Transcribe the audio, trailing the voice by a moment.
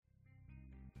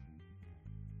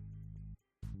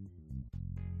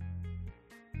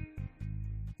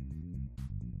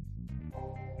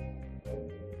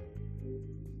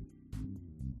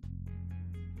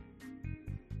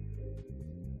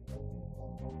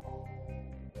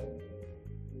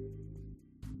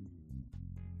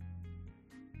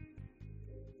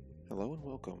Hello and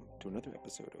welcome to another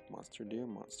episode of Monster Dear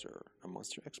Monster, a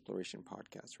monster exploration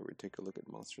podcast where we take a look at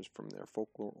monsters from their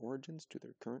folklore origins to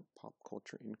their current pop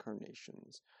culture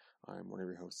incarnations. I'm one of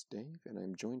your hosts, Dave, and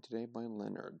I'm joined today by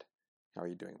Leonard. How are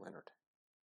you doing, Leonard?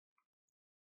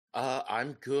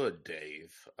 I'm good,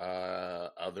 Dave.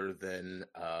 Other than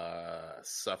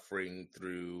suffering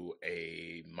through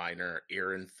a minor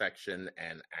ear infection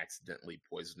and accidentally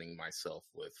poisoning myself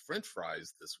with French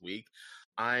fries this week,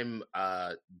 I'm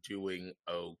doing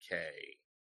okay.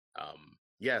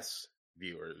 Yes,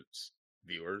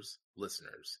 viewers,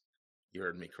 listeners, you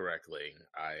heard me correctly.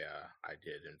 I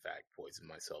did in fact poison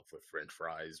myself with French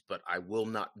fries, but I will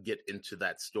not get into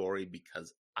that story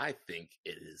because I think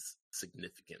it is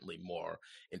significantly more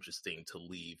interesting to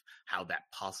leave how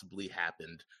that possibly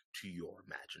happened to your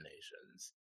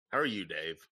imaginations. How are you,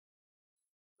 Dave?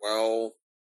 Well,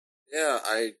 yeah,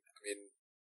 I mean,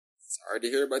 sorry to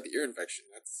hear about the ear infection.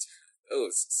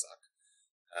 Those suck.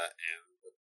 And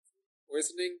the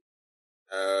poisoning,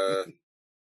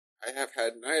 I have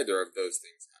had neither of those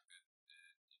things happen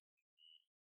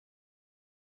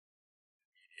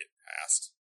in the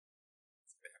past.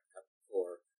 They haven't happened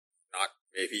before. Not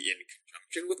maybe in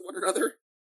conjunction with one another.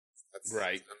 That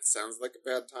sounds like a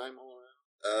bad time all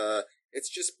around. It's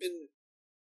just been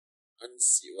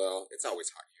well, it's always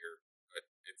hot here, but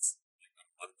it's like a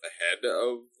month ahead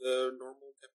of the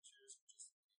normal temperatures, which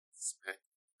is smack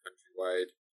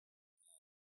countrywide.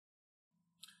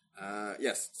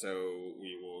 Yes, so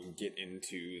we will get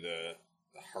into the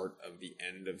heart of the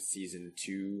end of season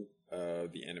 2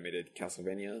 of the animated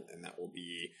Castlevania, and that will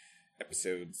be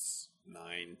episodes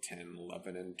 9, 10,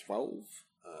 11, and 12.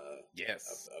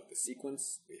 Yes. Of the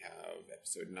sequence. We have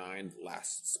episode 9, The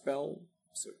Last Spell,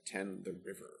 episode 10, The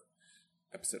River,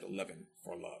 episode 11,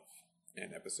 For Love,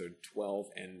 and episode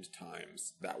 12, End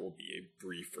Times. That will be a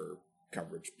briefer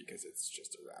coverage because it's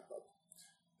just a wrap-up.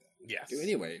 Yes.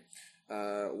 Anyway,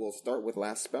 we'll start with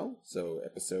Last Spell, so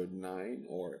episode 9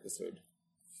 or episode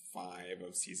 5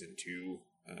 of season 2,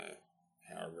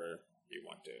 however you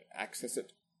want to access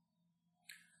it.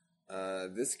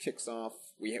 This kicks off,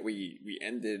 we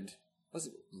ended,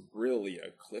 wasn't really a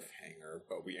cliffhanger,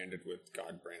 but we ended with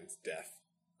Godbrand's death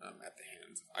at the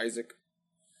hands of Isaac.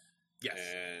 Yes.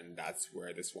 And that's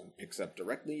where this one picks up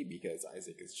directly, because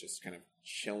Isaac is just kind of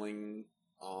chilling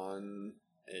on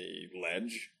a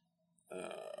ledge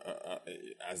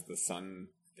as the sun,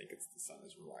 I think it's the sun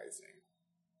is rising.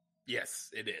 Yes,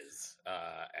 it is.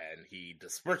 And he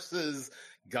disperses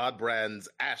Godbrand's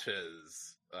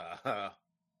ashes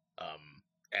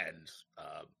and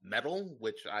metal,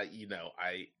 which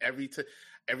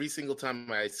every single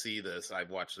time I see this, I've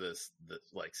watched this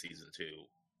like season 2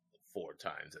 4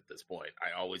 times at this point.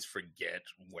 I always forget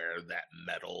where that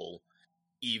metal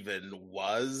even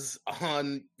was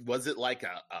on. Was it like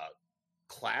a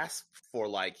clasp for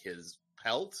like his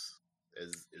pelt?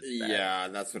 Is that... Yeah,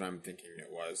 that's what I'm thinking it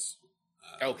was.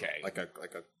 Okay, like a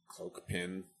cloak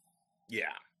pin.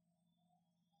 Yeah,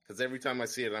 because every time I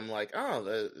see it, I'm like,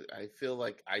 oh, I feel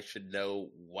like I should know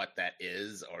what that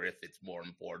is, or if it's more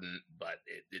important. But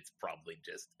it's probably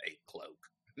just a cloak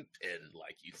pin,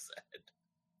 like you said.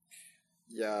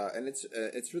 Yeah, and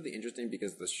it's really interesting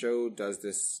because the show does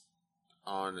this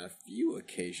on a few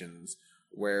occasions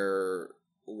where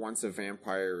once a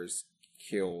vampire is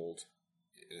killed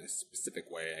in a specific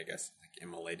way, I guess, like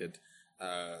immolated,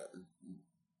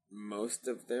 most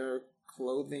of their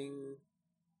clothing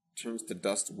turns to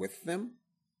dust with them.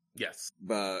 Yes.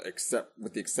 But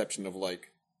with the exception of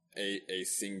like a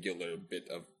singular bit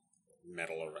of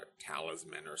metal or a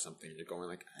talisman or something, you're going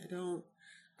like,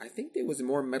 I think there was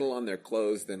more metal on their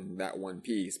clothes than that one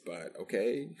piece, but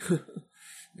okay.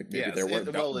 Like maybe there was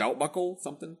belt buckle,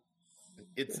 something.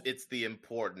 It's the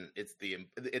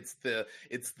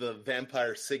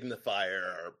vampire signifier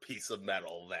or piece of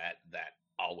metal that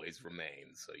always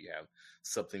remains. So you have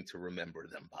something to remember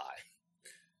them by.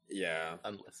 Yeah.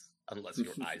 Unless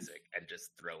you're Isaac and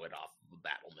just throw it off the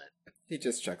battlement. He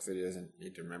just checks that he doesn't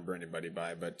need to remember anybody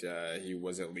by, but he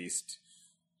was at least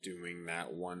doing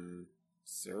that one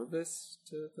service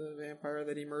to the vampire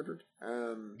that he murdered.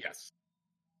 Yes.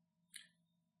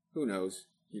 Who knows?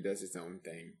 He does his own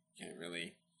thing. Can't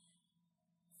really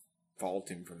fault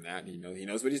him from that. He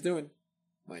knows what he's doing.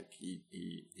 Like he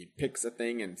picks a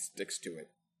thing and sticks to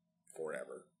it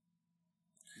forever.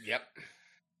 Yep.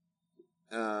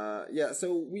 Yeah,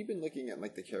 so we've been looking at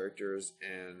like the characters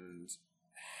and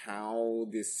how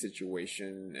this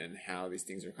situation and how these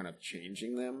things are kind of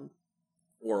changing them,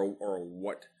 or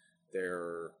what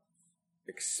they're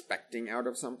expecting out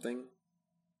of something.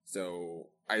 So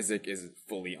Isaac is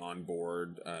fully on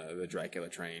board the Dracula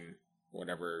train.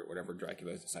 whatever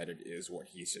Dracula has decided is what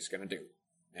he's just going to do.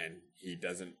 And he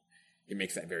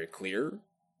makes that very clear,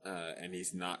 and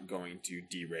he's not going to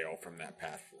derail from that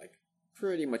path, like,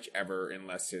 pretty much ever,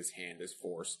 unless his hand is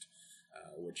forced,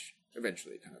 which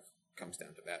eventually kind of comes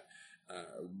down to that.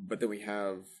 But then we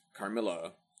have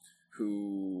Carmilla,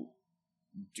 who,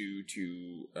 due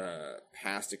to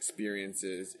past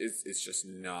experiences, is just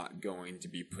not going to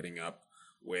be putting up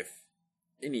with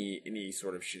any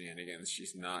sort of shenanigans.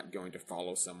 She's not going to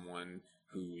follow someone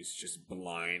who's just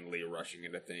blindly rushing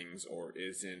into things or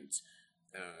isn't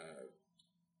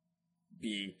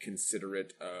being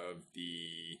considerate of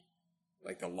the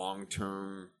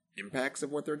long-term impacts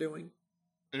of what they're doing.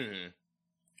 Mm-hmm.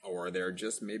 Or they're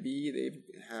just, maybe they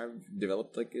have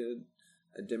developed like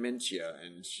a dementia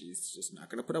and she's just not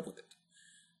going to put up with it.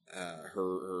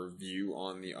 Her view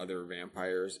on the other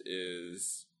vampires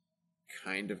is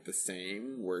kind of the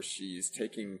same, where she's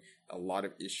taking a lot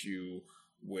of issue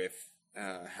with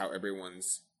how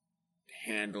everyone's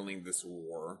handling this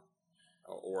war,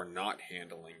 or not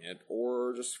handling it,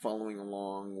 or just following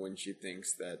along when she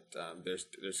thinks that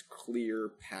there's clear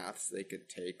paths they could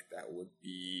take that would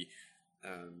be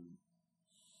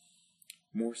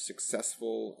more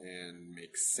successful and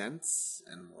make sense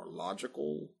and more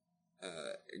logical.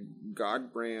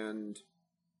 Godbrand,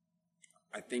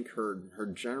 I think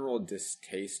her general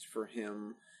distaste for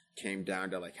him came down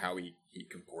to like how he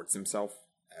comports himself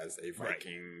as a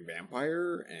Viking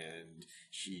vampire, and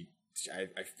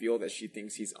I feel that she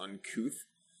thinks he's uncouth,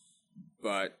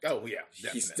 but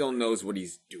he still knows what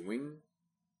he's doing.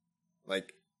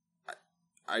 Like,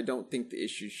 I don't think the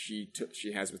issues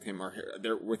she has with him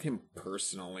they're with him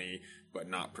personally, but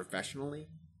not professionally.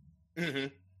 Mm-hmm.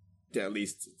 At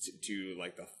least to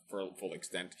like the full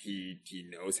extent. He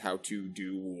knows how to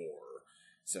do war,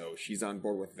 so she's on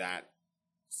board with that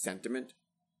sentiment.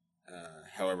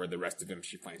 However, the rest of him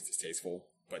she finds distasteful,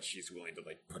 but she's willing to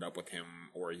like put up with him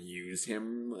or use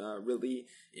him really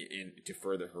to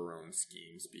further her own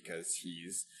schemes, because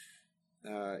he's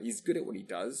good at what he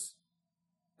does,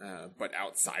 but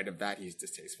outside of that he's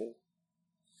distasteful.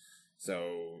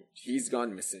 So he's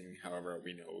gone missing. However,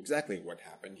 we know exactly what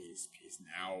happened. He's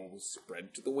now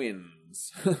spread to the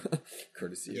winds,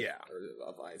 courtesy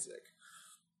of Isaac.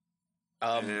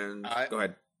 Go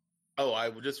ahead. Oh,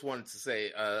 I just wanted to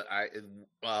say,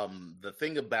 the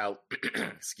thing about,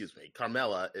 excuse me,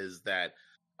 Carmilla is that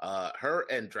her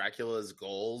and Dracula's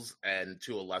goals, and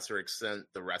to a lesser extent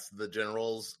the rest of the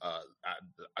generals,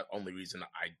 the only reason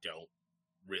I don't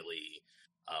really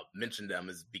mention them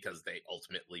is because they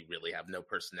ultimately really have no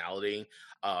personality.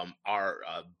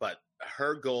 But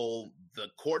her goal, the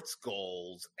court's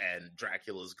goals, and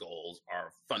Dracula's goals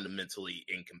are fundamentally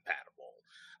incompatible,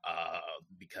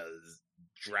 because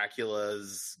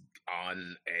Dracula's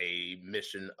on a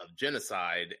mission of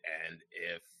genocide, and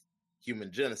if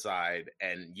human genocide,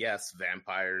 and yes,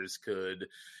 vampires could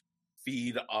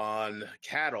feed on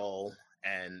cattle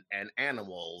and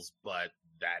animals, but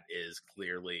that is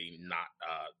clearly not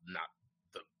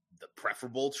the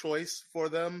preferable choice for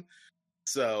them.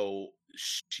 So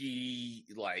she,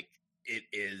 like, it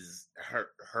is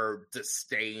her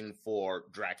disdain for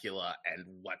Dracula and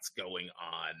what's going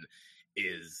on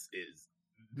is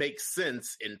makes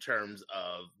sense in terms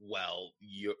of, well,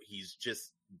 he's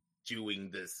just doing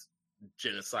this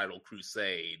genocidal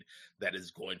crusade that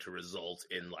is going to result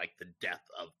in like the death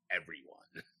of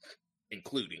everyone,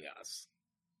 including us.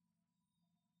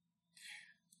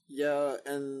 Yeah,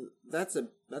 and that's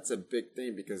a big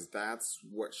thing, because that's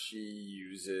what she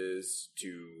uses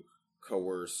to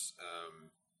coerce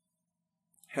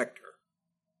Hector.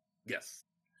 Yes.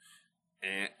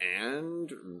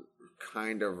 And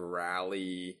kind of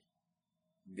rally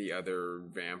the other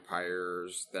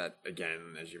vampires that,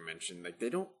 again, as you mentioned, like I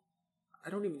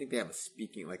don't even think they have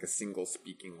a single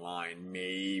speaking line,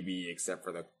 maybe, except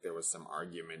for there was some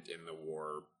argument in the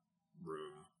war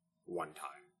room one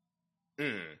time.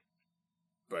 Mm.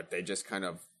 But they just kind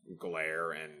of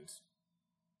glare and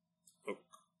look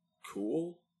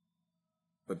cool,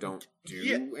 but don't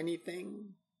do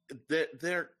anything.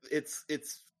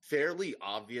 It's fairly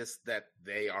obvious that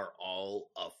they are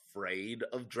all afraid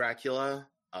of Dracula.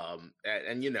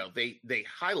 And you know, they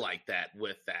highlight that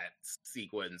with that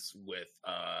sequence with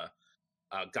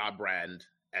Godbrand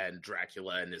and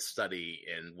Dracula in his study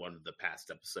in one of the past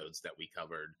episodes that we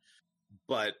covered.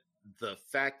 But the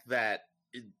fact that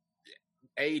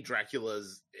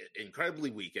Dracula's incredibly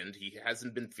weakened, he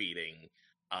hasn't been feeding,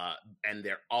 and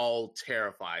they're all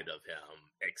terrified of him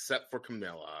except for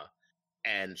Carmilla,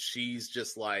 And she's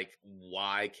just like,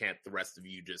 why can't the rest of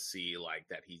you just see like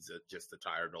that he's just a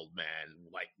tired old man?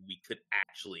 Like, we could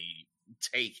actually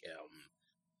take him.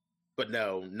 But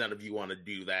no, none of you want to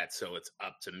do that, so it's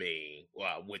up to me.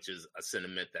 Well, which is a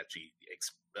sentiment that she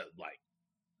like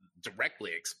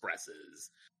directly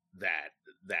expresses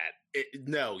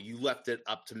no, you left it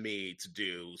up to me to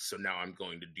do, so now I'm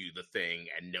going to do the thing,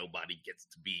 and nobody gets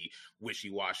to be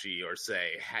wishy-washy or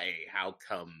say, hey, how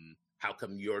come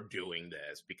you're doing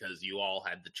this? Because you all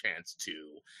had the chance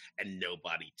to, and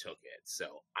nobody took it,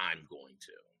 so I'm going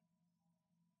to.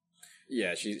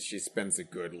 Yeah, she spends a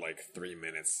good, 3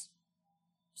 minutes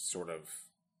sort of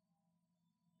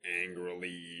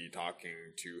angrily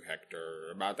talking to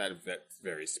Hector about that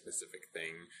very specific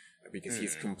thing, because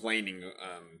he's complaining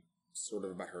sort of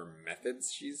about her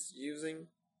methods she's using.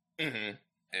 Mm-hmm.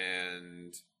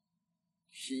 And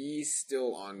he's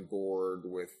still on board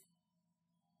with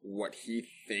what he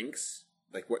thinks,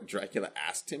 like what Dracula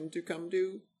asked him to come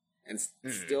do. And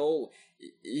still,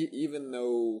 even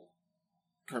though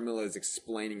Carmilla is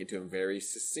explaining it to him very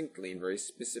succinctly and very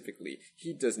specifically,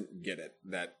 he doesn't get it,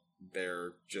 that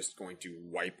they're just going to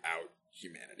wipe out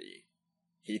humanity.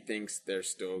 He thinks they're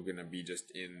still going to be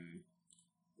just in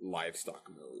livestock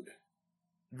mode.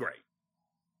 Right.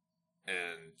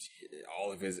 And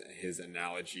all of his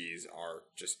analogies are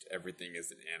just everything is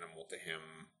an animal to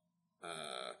him.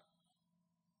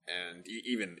 And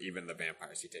even the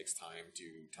vampires, he takes time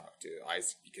to talk to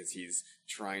Isaac, because he's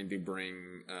trying to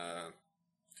bring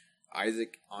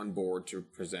Isaac on board to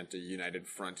present a united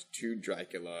front to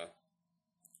Dracula,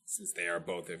 since they are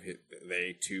both of his,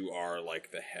 they too are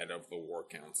like the head of the war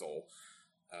council,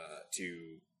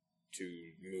 to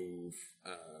move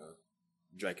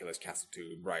Dracula's castle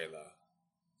to Bryla.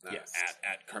 Yes.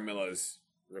 At Carmilla's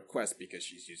request, because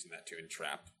she's using that to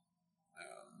entrap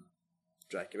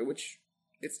Dracula, which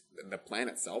it's the plan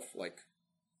itself,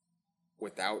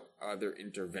 without other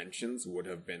interventions, would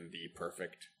have been the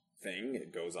perfect thing.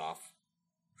 It goes off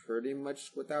pretty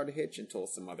much without a hitch until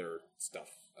some other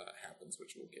stuff happens,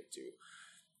 which we'll get to.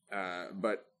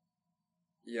 But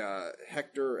yeah,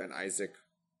 Hector and Isaac,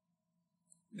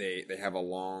 they have a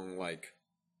long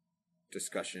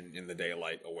discussion in the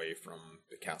daylight away from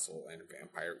the castle and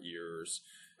vampire ears,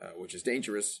 which is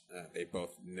dangerous. They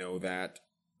both know that.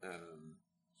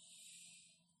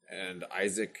 And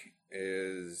Isaac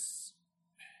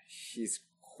he's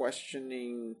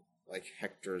questioning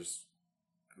Hector's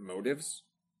motives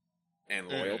and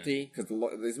loyalty, because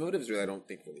these motives really I don't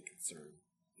think really concern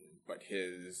him, but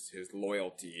his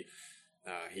loyalty,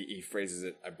 he phrases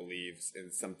it, I believe,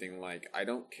 in something like, I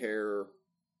don't care,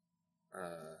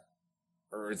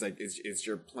 or it's is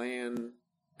your plan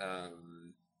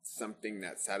something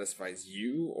that satisfies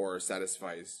you or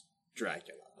satisfies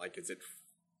Dracula?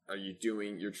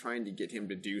 You're trying to get him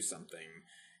to do something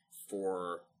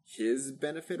for his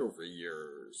benefit over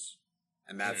yours?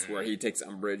 And that's where he takes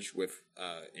umbrage with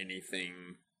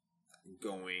anything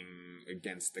going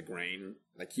against the grain.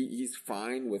 He's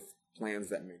fine with plans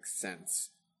that make sense,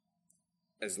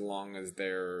 as long as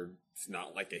there's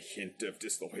not a hint of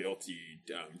disloyalty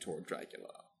toward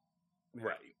Dracula.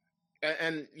 Right.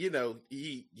 And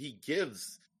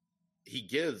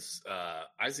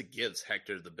Isaac gives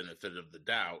Hector the benefit of the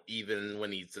doubt, even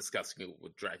when he's discussing it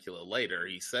with Dracula later.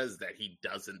 He says that he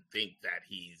doesn't think that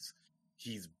he's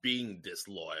being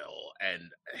disloyal,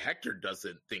 and Hector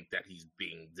doesn't think that he's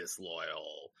being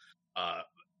disloyal.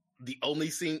 The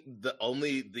only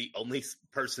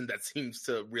person that seems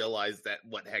to realize that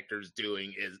what Hector's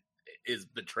doing is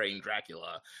betraying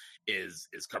Dracula is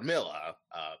Carmilla,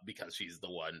 because she's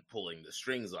the one pulling the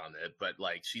strings on it. But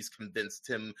she's convinced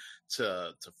him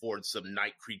to forge some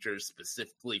night creatures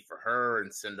specifically for her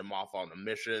and send him off on a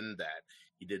mission that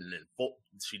she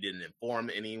didn't inform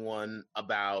anyone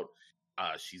about.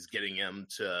 She's getting him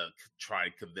to try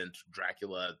to convince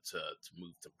Dracula to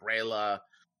move to Bryla,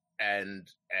 and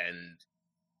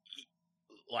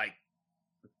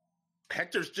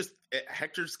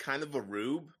Hector's kind of a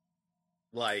rube,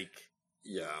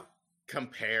 yeah,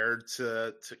 compared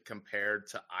to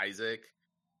Isaac.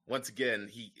 Once again,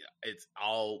 it's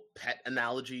all pet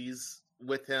analogies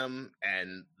with him,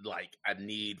 and a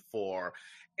need for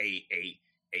a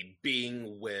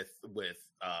being with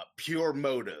pure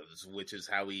motives, which is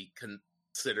how he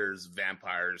considers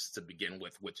vampires to begin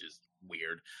with, which is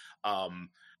weird.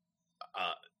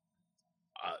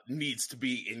 Needs to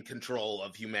be in control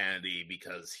of humanity,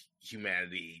 because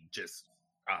humanity just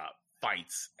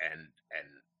fights and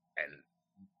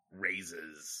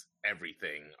raises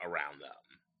everything around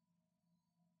them.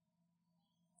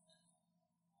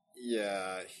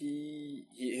 Yeah,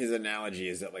 his analogy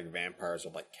is that like vampires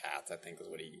are like cats. I think is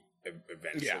what he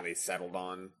eventually settled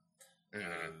on.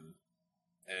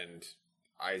 And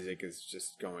Isaac is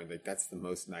just going like that's the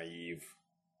most naive.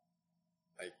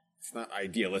 Like it's not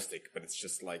idealistic, but it's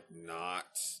just like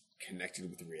not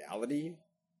connected with reality.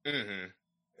 Mm-hmm.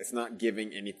 It's not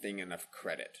giving anything enough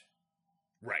credit.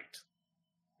 Right.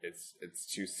 It's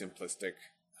too simplistic.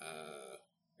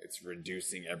 It's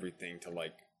reducing everything to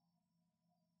like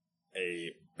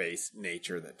a base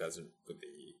nature that doesn't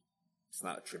really, it's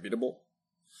not attributable.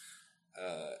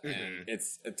 And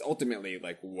it's ultimately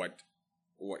like what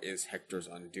is Hector's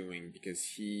undoing, because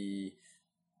he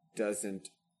doesn't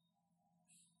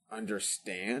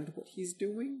understand what he's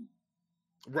doing.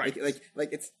 Right.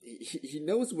 Like it's, he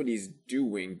knows what he's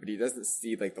doing, but he doesn't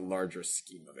see like the larger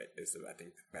scheme of it is, I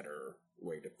think, the better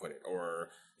way to put it, or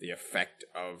the effect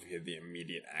of the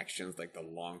immediate actions, like the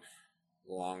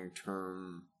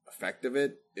long-term effect of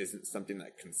it isn't something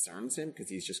that concerns him because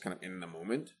he's just kind of in the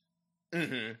moment.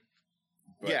 Mm-hmm.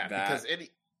 Because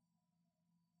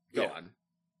Go on.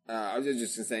 I was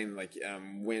just saying, like,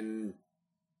 when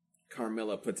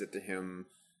Carmilla puts it to him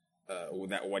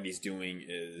that what he's doing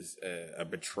is a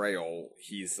betrayal,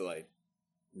 he's like,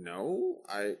 no,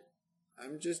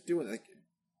 I'm just doing, like,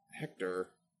 Hector,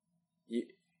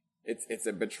 it's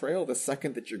a betrayal the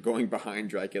second that you're going behind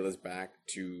Dracula's back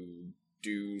to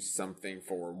do something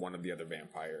for one of the other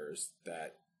vampires.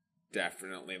 That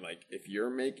definitely, like, if you're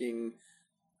making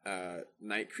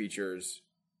night creatures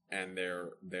and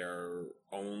they're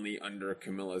only under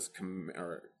Camilla's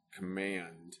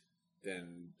command,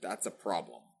 then that's a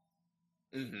problem.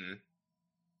 Mm-hmm.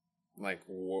 Like,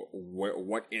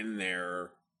 what in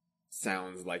there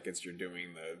sounds like you're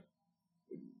doing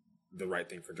the right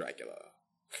thing for Dracula,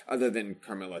 other than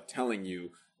Carmilla telling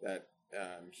you that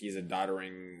he's a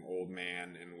doddering old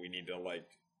man and we need to like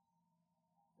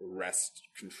wrest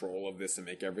control of this and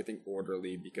make everything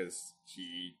orderly because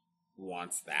he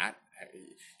wants that.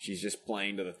 She's just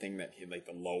playing to the thing that he, like,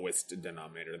 the lowest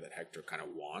denominator that Hector kind of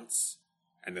wants,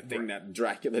 and the thing that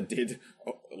Dracula did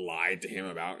lie to him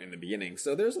about in the beginning.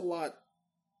 So there's a lot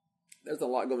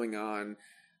going on.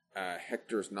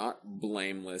 Hector's not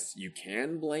blameless. You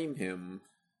can blame him,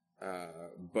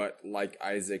 but like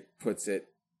Isaac puts it,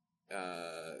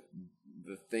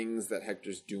 the things that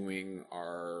Hector's doing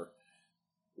are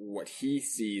what he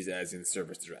sees as in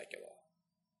service to Dracula.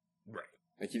 Right.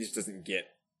 Like, he just doesn't get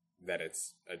that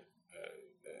it's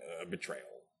a betrayal.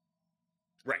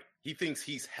 Right. He thinks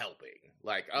he's helping.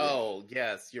 Like, oh,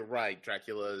 yes, you're right.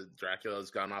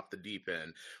 Dracula's gone off the deep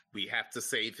end. We have to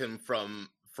save him from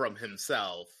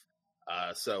himself.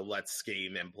 So let's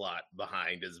scheme and plot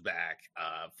behind his back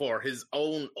for his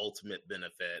own ultimate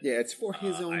benefit. Yeah, it's for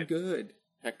his own good,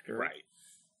 Hector. Right.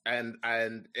 And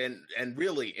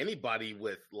really anybody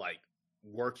with like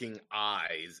working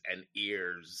eyes and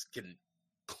ears can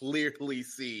clearly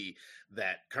see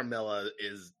that Carmilla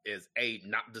is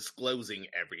not disclosing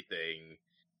everything,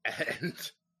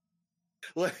 and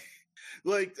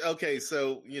like okay,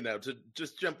 so to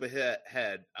just jump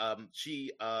ahead,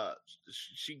 she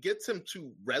gets him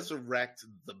to resurrect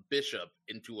the bishop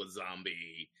into a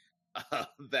zombie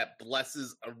that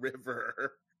blesses a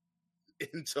river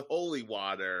into holy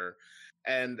water,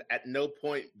 and at no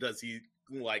point does he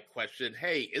like question,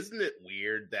 hey, isn't it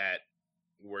weird that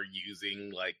we're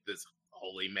using like this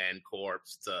holy man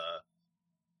corpse to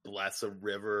bless a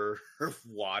river of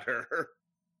water?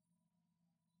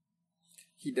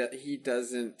 He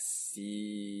doesn't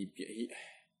see,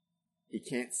 he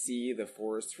can't see the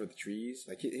forest for the trees.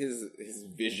 Like, his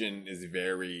vision is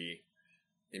very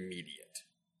immediate.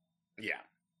 Yeah.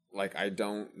 Like, I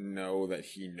don't know that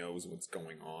he knows what's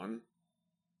going on.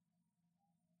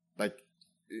 Like,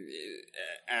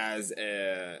 as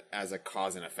a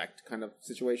cause and effect kind of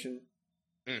situation.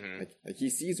 Mm-hmm. Like he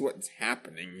sees what's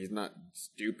happening. He's not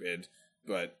stupid,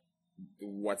 but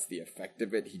what's the effect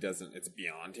of it? He doesn't. It's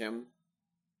beyond him.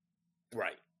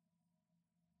 Right.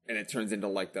 And it turns into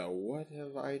like the "what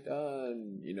have I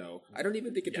done?" I don't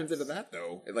even think it turns into that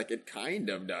though. It kind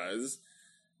of does,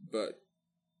 but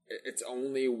it's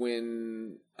only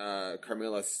when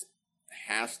Carmilla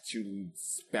has to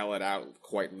spell it out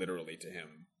quite literally to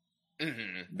him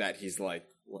that he's like,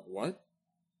 what?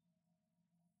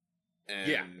 And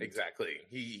yeah, exactly.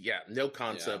 No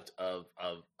concept of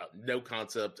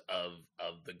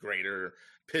the greater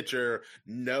picture,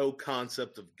 no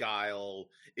concept of guile.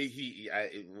 He's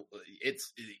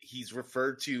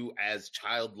referred to as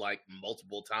childlike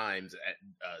multiple times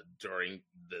during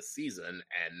the season,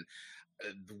 and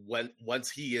once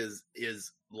he is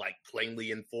like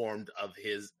plainly informed of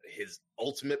his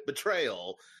ultimate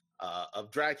betrayal,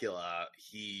 of Dracula,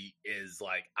 he is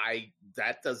like,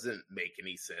 that doesn't make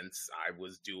any sense. I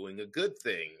was doing a good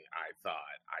thing, I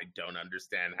thought. I don't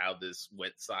understand how this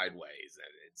went sideways,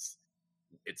 and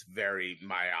it's very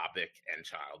myopic and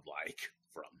childlike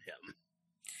from him.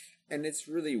 And it's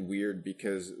really weird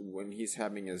because when he's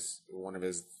having one of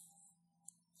his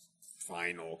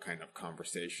final kind of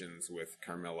conversations with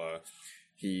Carmilla,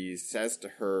 he says to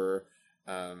her,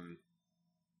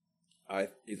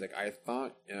 he's like, I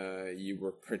thought you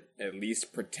were at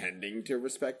least pretending to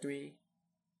respect me.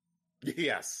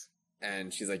 Yes.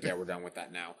 And she's like, yeah, we're done with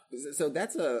that now. So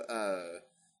that's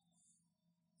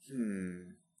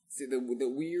See, the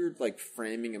weird, like,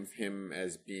 framing of him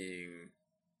as being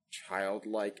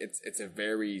childlike, it's a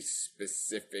very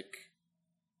specific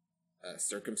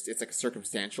circumstance. It's like a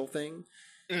circumstantial thing.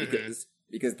 Mm-hmm.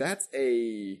 Because that's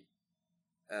a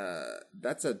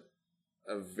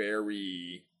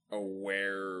very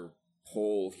aware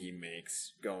pull he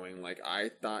makes, going like, I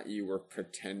thought you were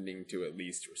pretending to at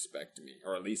least respect me,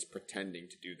 or at least pretending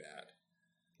to do that.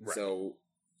 Right. So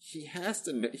he has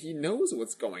to, he knows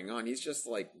what's going on. He's just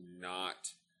like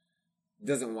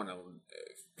doesn't want to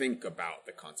think about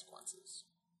the consequences.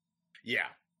 Yeah.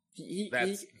 He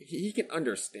can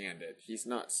understand it. He's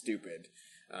not stupid.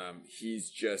 He's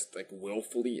just like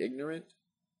willfully ignorant.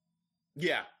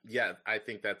 Yeah, I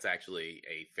think that's actually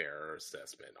a fair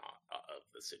assessment of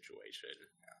the situation.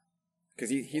 Because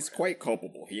he's quite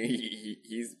culpable.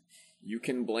 He's you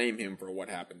can blame him for what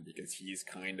happened because he's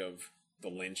kind of the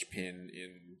linchpin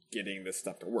in getting this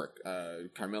stuff to work.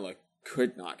 Carmilla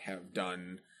could not have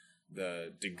done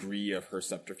the degree of her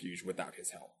subterfuge without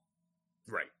his help.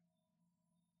 Right.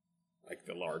 Like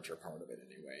the larger part of it,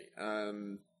 anyway.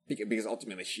 Because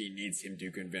ultimately she needs him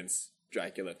to convince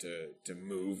Dracula to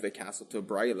move the castle to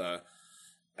Braila,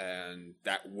 and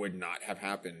that would not have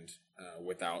happened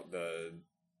without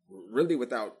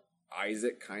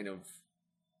Isaac kind of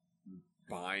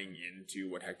buying into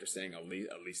what Hector's saying at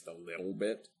least a little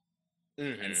bit,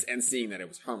 mm-hmm. and seeing that it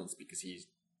was harmless because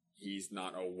he's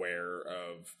not aware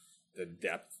of the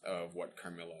depth of what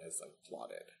Carmilla has like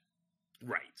plotted.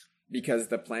 Right. Because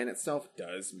the plan itself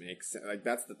does make sense. Like,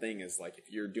 that's the thing, is like, if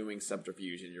you're doing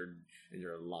subterfuge and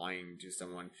you're lying to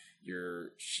someone,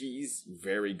 she's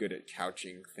very good at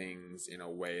couching things in a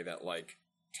way that, like,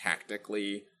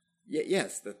 tactically,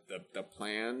 yes, the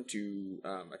plan to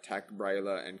attack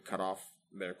Braila and cut off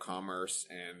their commerce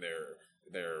and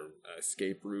their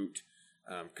escape route,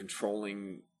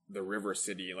 controlling the river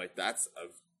city, like, that's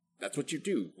what you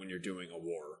do when you're doing a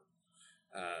war.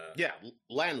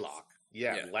 Landlock.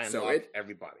 Yeah, landlock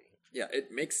everybody. Yeah,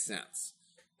 it makes sense.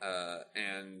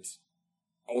 And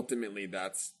ultimately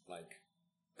that's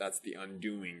the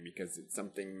undoing, because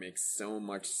something makes so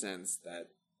much sense that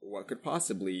what could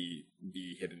possibly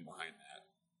be hidden behind that?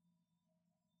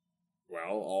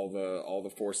 Well, all the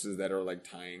forces that are like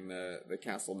tying the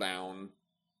castle down,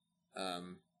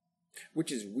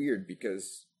 which is weird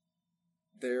because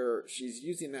she's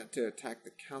using that to attack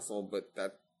the castle, but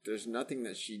that there's nothing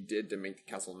that she did to make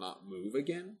the castle not move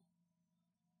again.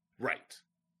 Right.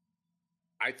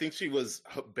 I think she was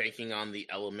banking on the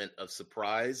element of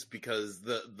surprise, because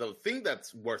the thing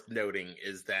that's worth noting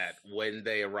is that when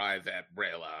they arrive at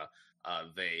Braila,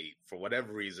 they, for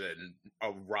whatever reason,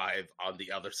 arrive on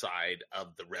the other side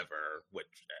of the river, which,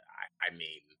 I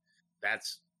mean,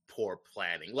 that's poor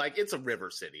planning. Like, it's a river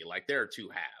city. Like, there are two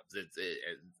halves. It's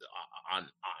on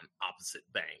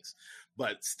opposite banks.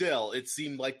 But still, it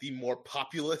seemed like the more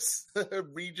populous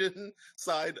region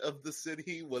side of the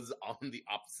city was on the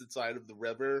opposite side of the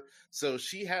river. So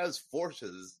she has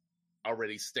forces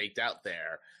already staked out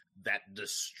there that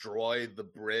destroy the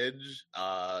bridge,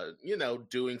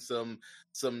 doing some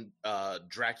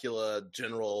Dracula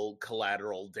general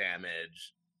collateral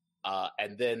damage,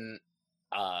 and then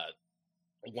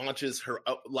launches her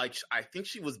up. Like, I think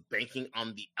she was banking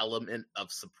on the element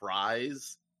of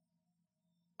surprise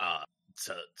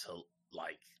to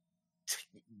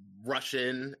rush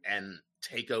in and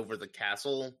take over the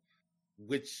castle,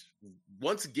 which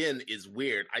once again is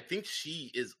weird. I think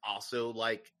she is also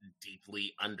like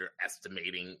deeply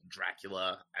underestimating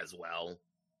Dracula as well.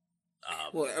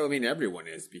 Well, I mean, everyone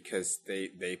is, because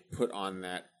they put on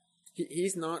that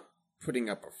he's not putting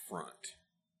up a front.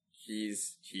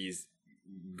 He's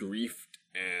griefed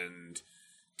and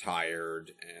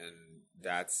tired,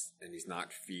 and he's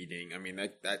not feeding. I mean,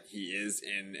 that he is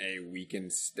in a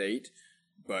weakened state,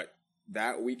 but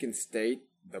that weakened state,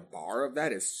 the bar of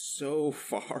that is so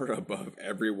far above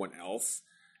everyone else.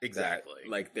 Exactly.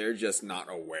 Like, they're just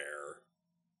not aware.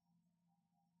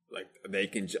 Like, they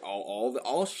can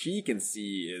all she can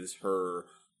see is her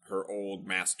old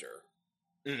master,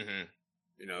 Mm-hmm.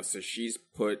 You know, so she's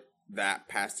put that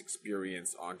past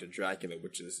experience onto Dracula,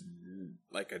 which is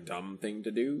like a dumb thing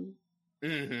to do.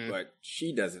 Mm-hmm. But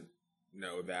she doesn't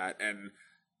know that, and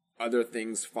other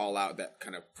things fall out that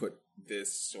kind of put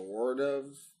this sort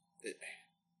of,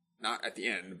 not at the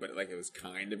end, but like it was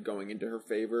kind of going into her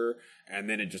favor, and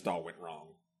then it just all went wrong.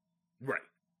 Right.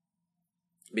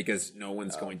 Because no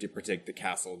one's going to protect the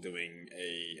castle doing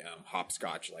a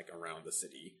hopscotch like around the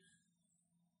city.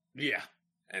 Yeah.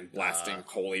 And blasting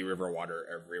holy river water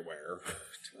everywhere.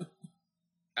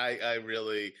 I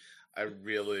really,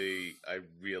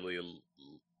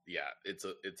 yeah, it's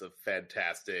a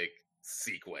fantastic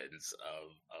sequence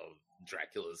of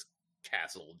Dracula's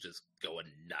castle just going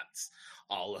nuts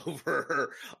all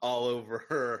over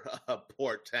her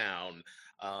port town,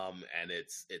 and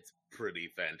it's pretty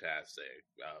fantastic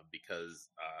because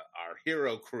our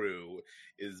hero crew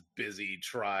is busy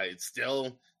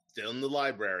still in the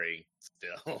library,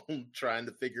 still trying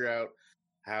to figure out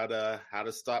how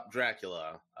to stop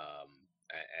Dracula,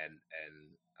 and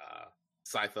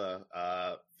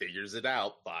Sypha figures it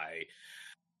out by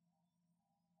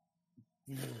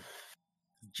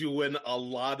doing a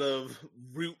lot of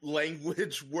root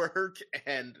language work,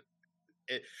 and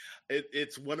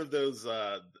it's one of those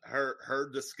her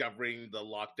discovering the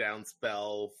lockdown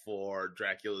spell for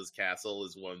Dracula's castle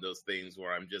is one of those things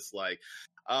where I'm just like,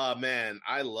 oh man,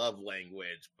 I love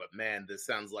language, but man, this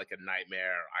sounds like a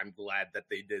nightmare. I'm glad that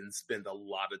they didn't spend a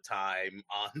lot of time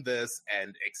on this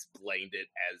and explained it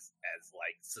as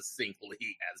like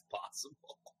succinctly as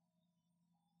possible.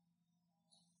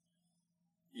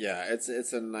 Yeah,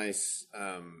 it's a nice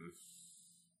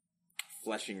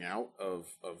fleshing out of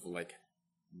like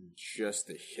just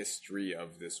the history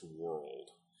of this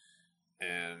world.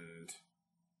 And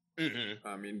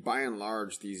I mean, by and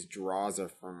large, these draws are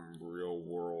from real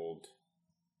world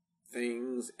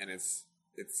things, and it's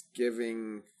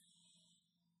giving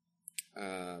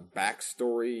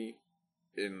backstory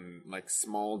in like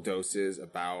small doses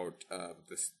about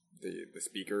the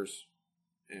speakers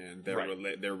and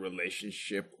their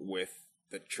relationship with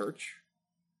the church,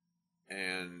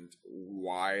 and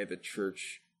why the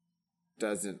church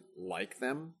doesn't like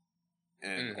them,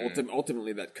 and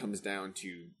ultimately that comes down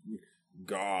to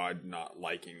God not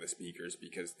liking the speakers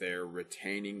because they're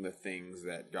retaining the things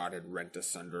that God had rent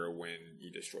asunder when he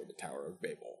destroyed the Tower of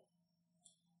Babel.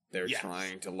 They're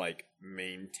trying to like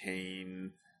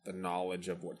maintain the knowledge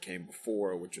of what came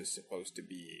before, which was supposed to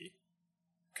be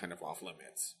kind of off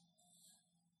limits.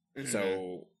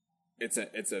 So it's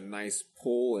a nice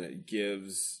pull, and it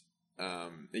gives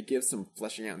some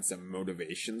fleshing out and some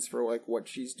motivations for like what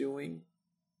she's doing.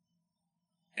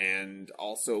 And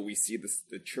also we see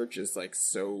the church is like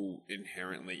so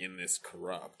inherently in this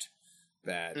corrupt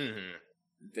that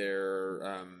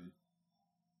they're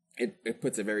it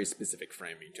puts a very specific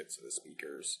framing to the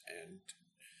speakers, and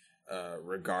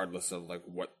regardless of like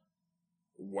what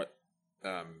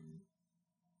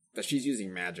that she's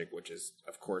using magic, which is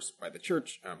of course by the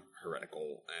church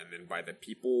heretical, and then by the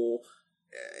people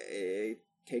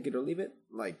take it or leave it.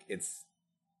 Like it's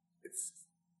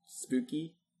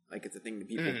spooky. Like it's a thing that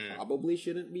people probably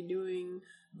shouldn't be doing,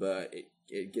 but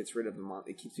it gets rid of them.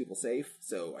 It keeps people safe,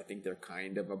 so I think they're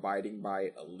kind of abiding by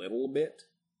it a little bit.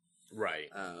 Right.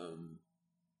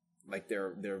 Like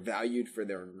they're valued for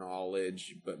their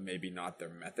knowledge, but maybe not their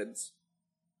methods.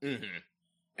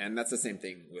 And that's the same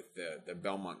thing with the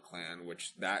Belmont clan,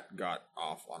 which that got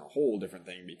off on a whole different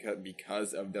thing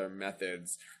because of their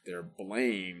methods. They're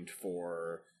blamed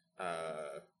for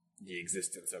the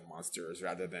existence of monsters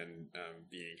rather than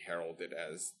being heralded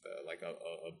as like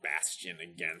a bastion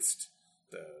against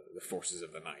the forces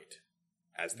of the night,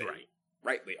 as they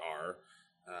rightly are.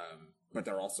 But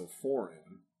they're also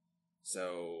foreign,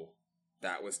 so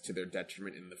that was to their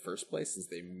detriment in the first place, since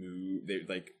they moved.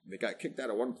 They got kicked out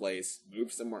of one place,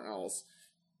 moved somewhere else.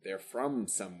 They're from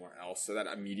somewhere else, so that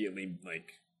immediately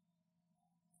like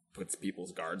puts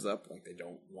people's guards up. Like they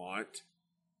don't want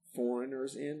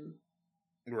foreigners in.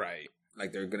 Right.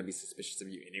 Like they're going to be suspicious of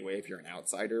you anyway if you're an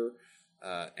outsider.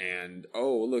 And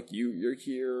oh look, you're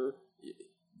here.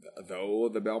 Though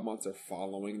the Belmonts are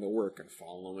following the work and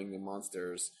following the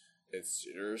monsters, it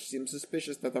sure seems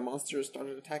suspicious that the monsters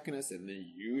started attacking us and then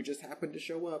you just happened to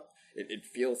show up. It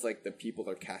feels like the people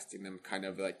are casting them kind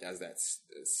of like as that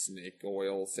snake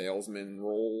oil salesman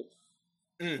role.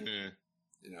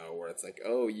 You know, where it's like,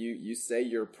 oh, you say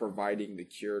you're providing the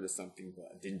cure to something,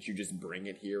 but didn't you just bring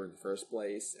it here in the first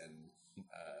place? And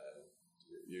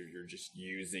you're just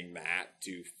using that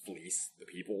to fleece the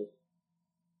people.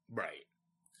 Right.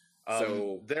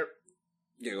 So there.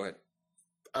 Yeah, go ahead.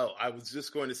 Oh, I was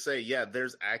just going to say, yeah,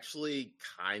 there's actually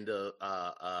kind of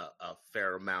a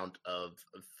fair amount of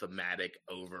thematic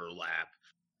overlap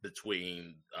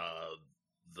between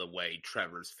the way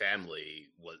Trevor's family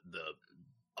was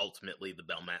ultimately the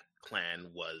Belmont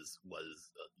clan was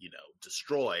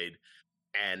destroyed,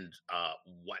 and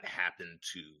what happened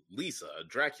to Lisa,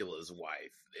 Dracula's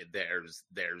wife. There's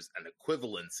an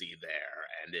equivalency there,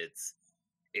 and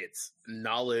it's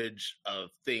knowledge of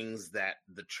things that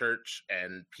the church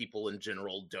and people in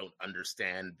general don't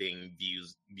understand being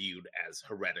viewed as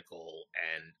heretical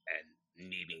and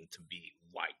needing to be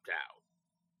wiped out.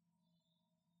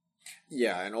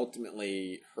 Yeah, and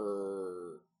ultimately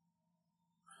her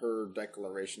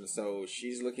declaration, so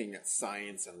she's looking at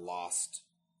science and lost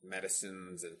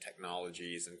medicines and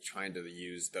technologies and trying to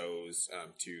use those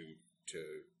to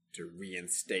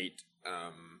reinstate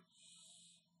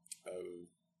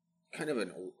kind of a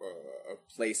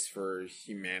place for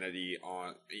humanity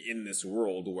in this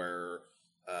world where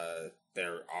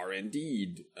there are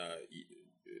indeed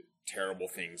terrible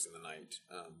things in the night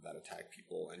that attack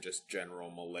people, and just general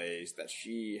malaise that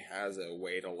she has a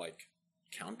way to like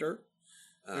counter,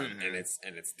 and it's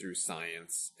through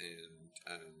science and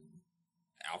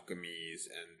alchemies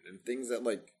and things that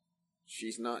like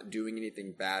she's not doing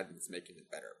anything bad and it's making it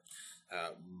better,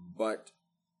 but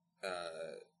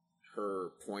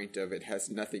her point of it has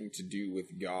nothing to do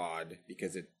with God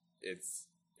because it's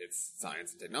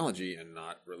science and technology and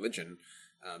not religion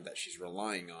that she's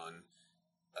relying on.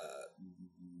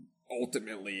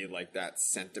 Ultimately, like that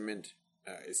sentiment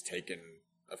is taken,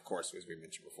 of course, as we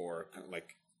mentioned before,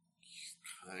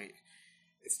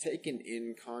 it's taken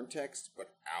in context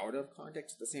but out of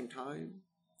context at the same time,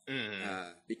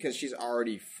 because she's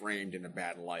already framed in a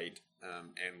bad light.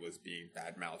 And was being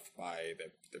badmouthed by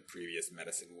the previous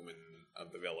medicine woman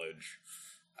of the village.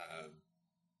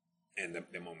 And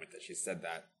the moment that she said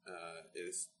that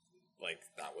is like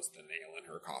that was the nail in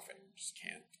her coffin. You just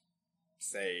can't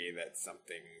say that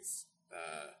something's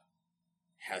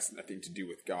has nothing to do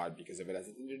with God, because if it has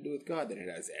nothing to do with God, then it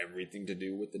has everything to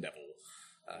do with the devil.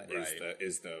 Right.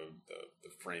 Is the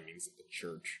framings of the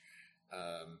church.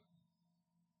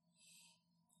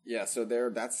 Yeah, so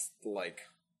that's like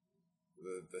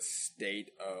the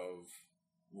state of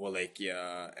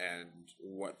Wallachia and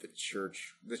what the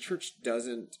church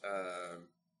doesn't,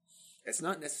 it's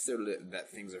not necessarily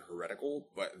that things are heretical,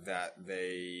 but that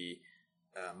they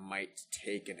might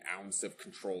take an ounce of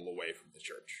control away from the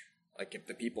church. Like if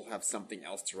the people have something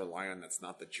else to rely on that's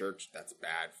not the church, that's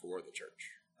bad for the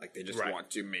church. Like they just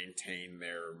want to maintain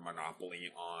their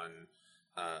monopoly on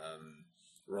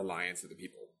reliance of the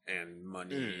people and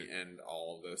money and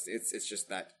all of those. It's just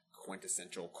that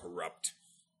quintessential corrupt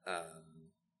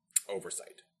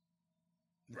oversight.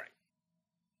 Right.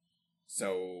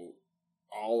 So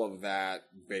all of that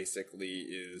basically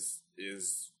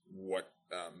is what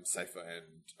Sypha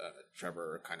and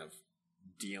Trevor are kind of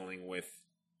dealing with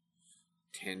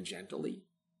tangentially.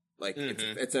 Like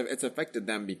it's affected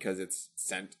them because it's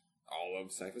sent all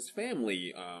of Sypha's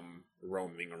family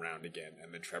roaming around again,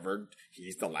 and then Trevor,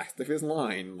 he's the last of his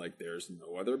line. Like there's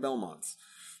no other Belmonts.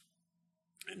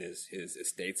 And his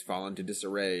estate's fall into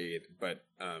disarray, but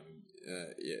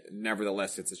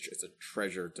nevertheless, it's a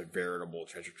treasure. It's a veritable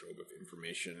treasure trove of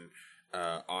information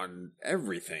on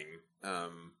everything,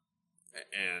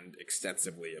 and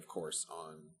extensively, of course,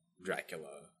 on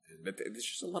Dracula. But there's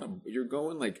just a lot of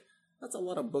that's a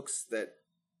lot of books that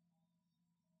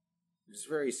is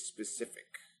very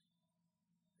specific.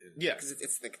 Yeah, because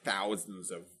it's like thousands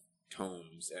of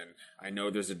tomes, and I know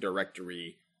there's a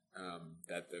directory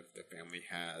that the family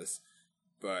has,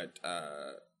 but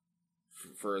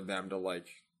for them to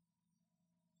like,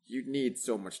 you'd need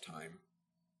so much time.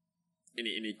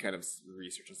 Any kind of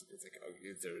research, it's like, oh,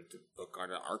 is there the book on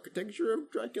the architecture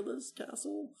of Dracula's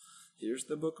castle? Here's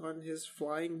the book on his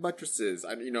flying buttresses.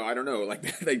 I don't know.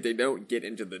 Like they don't get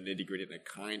into the nitty gritty. And I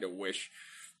kind of wish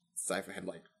Sypha had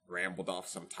like rambled off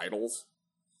some titles,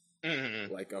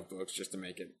 like of books, just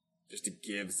to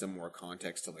give some more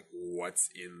context to like what's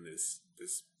in this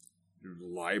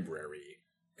library,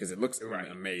 because it looks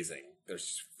amazing.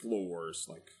 There's floors,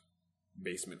 like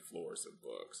basement floors of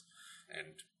books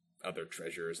and other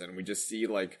treasures, and we just see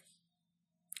like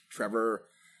Trevor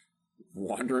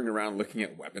wandering around looking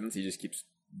at weapons. He just keeps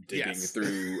digging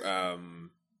through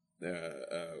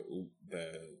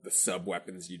the sub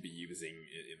weapons you'd be using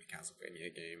in the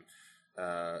Castlevania game.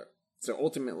 So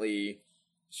ultimately,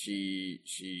 she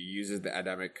uses the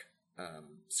Adamic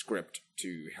script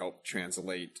to help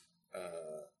translate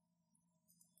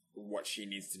what she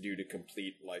needs to do to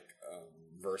complete like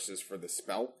verses for the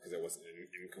spell, because it was an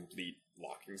incomplete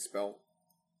locking spell.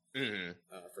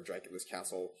 for Dracula's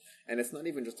Castle. And it's not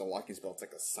even just a locking spell, it's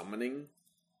like a summoning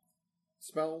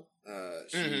spell.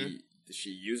 She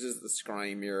uses the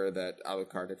scrying mirror that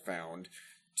Alucard had found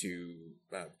to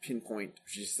pinpoint,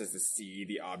 she says, to see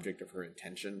the object of her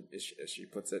intention, as she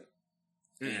puts it.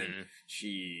 And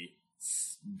she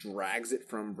drags it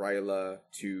from Bryla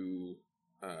to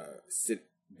sit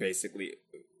basically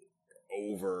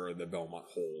over the Belmont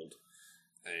Hold.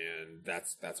 And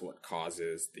that's what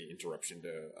causes the interruption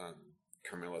to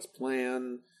Carmilla's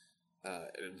plan.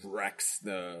 It wrecks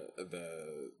the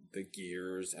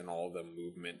gears and all the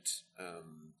movement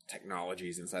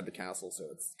technologies inside the castle, so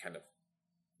it's kind of,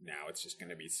 now it's just going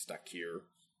to be stuck here,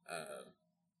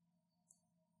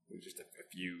 just a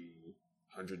few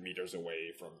 100 meters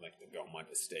away from like the Belmont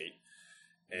estate,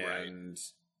 and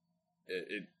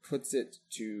it puts it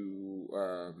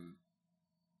to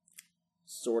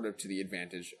sort of to the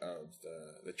advantage of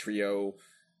the trio.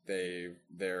 They're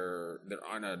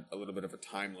on a little bit of a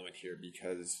time limit here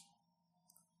because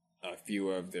a few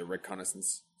of the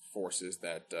reconnaissance forces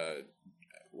that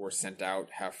were sent out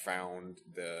have found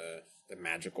the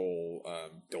magical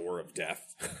door of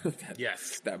death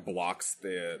that blocks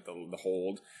the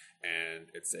hold, and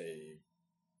it's a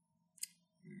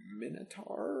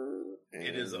minotaur.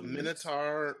 It is a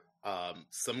minotaur.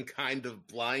 Some kind of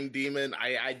blind demon.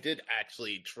 I did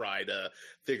actually try to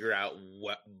figure out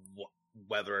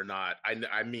whether or not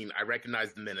I mean I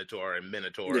recognize the Minotaur, and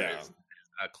Minotaur is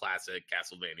a classic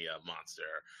Castlevania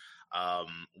monster.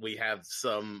 We have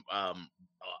some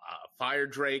Fire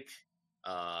Drake,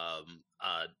 a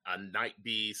Night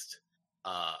Beast,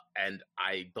 and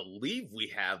I believe we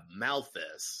have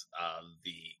Malthus,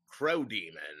 the Crow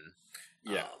Demon.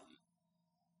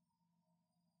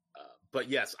 But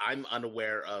yes, I'm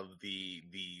unaware of the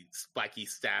spiky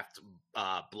staffed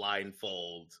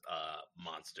blindfold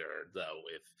monster. Though,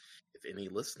 if any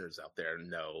listeners out there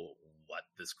know what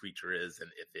this creature is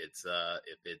and if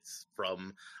it's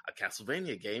from a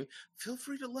Castlevania game, feel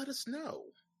free to let us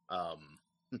know.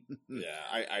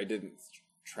 I didn't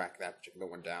track that particular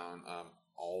one down.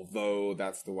 Although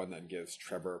that's the one that gives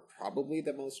Trevor probably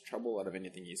the most trouble out of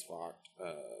anything he's fought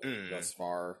thus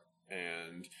far,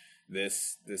 and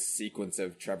this sequence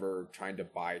of Trevor trying to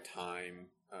buy time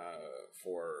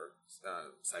for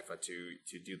Sypha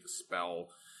to do the spell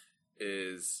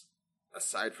is,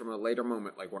 aside from a later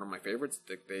moment, like one of my favorites.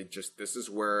 This is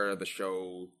where the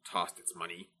show tossed its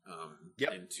money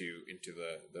into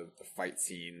the fight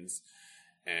scenes,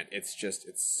 and it's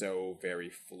so very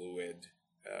fluid.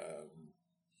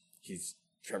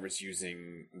 Trevor's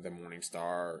using the Morning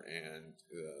Star and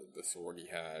the sword he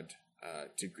had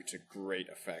to great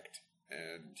effect,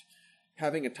 and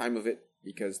having a time of it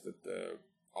because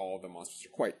all the monsters are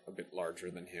quite a bit larger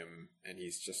than him, and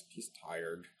he's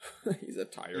tired. He's a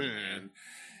tired man,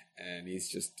 and he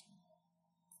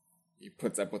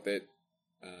puts up with it,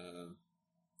 and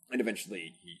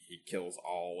eventually he kills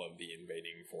all of the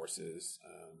invading forces.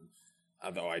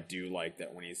 Although I do like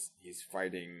that when he's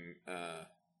fighting, I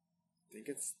think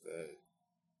it's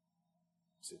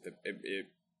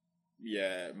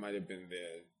it might have been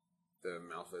the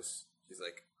Malthus. He's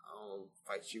like, I'll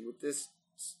fight you with this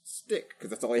stick, because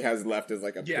that's all he has left is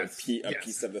like a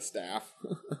piece of the staff.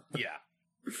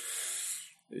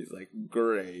 He's like,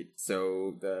 great.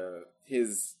 So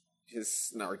his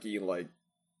snarky like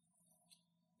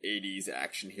 80s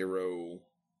action hero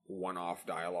one-off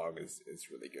dialogue is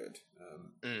really good.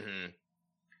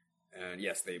 And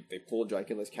yes, they pull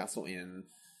Dracula's castle in.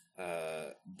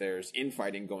 There's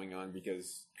infighting going on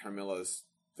because Carmilla's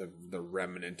the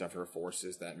remnant of her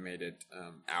forces that made it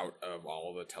out of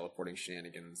all the teleporting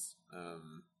shenanigans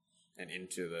and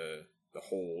into the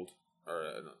hold, or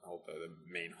the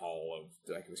main hall of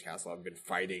Dracula's castle. I've been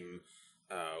fighting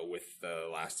with the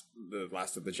last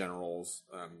of the generals.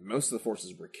 Most of the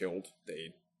forces were killed.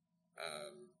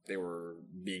 They were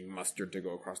being mustered to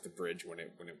go across the bridge when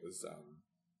it was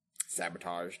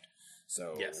sabotaged.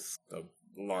 So the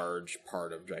large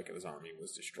part of Dracula's army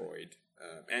was destroyed,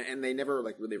 and they never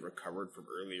really recovered from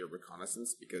earlier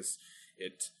reconnaissance because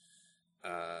it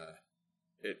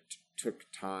took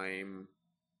time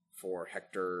for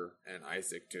Hector and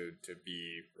Isaac to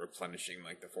be replenishing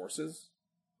the forces,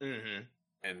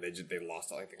 and they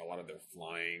lost I think a lot of their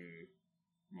flying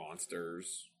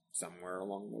monsters somewhere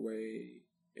along the way.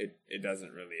 It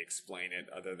doesn't really explain it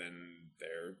other than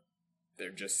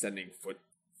they're just sending foot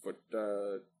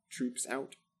troops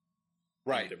out,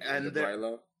 right? And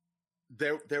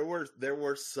there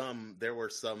were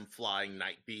some flying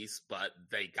night beasts, but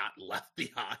they got left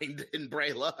behind in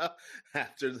Brayla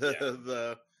after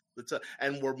the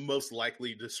And were most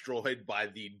likely destroyed by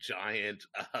the giant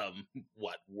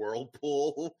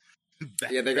whirlpool.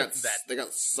 They got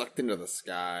sucked into the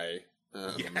sky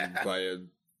by a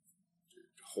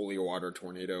holy water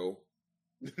tornado.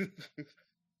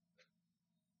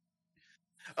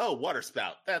 Oh, water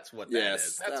spout. That's what that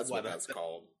is. That's what that's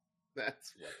called.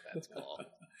 That's what that's called.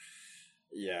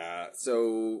 Yeah.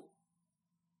 So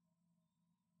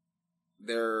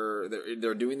they're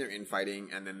doing their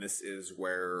infighting, and then this is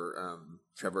where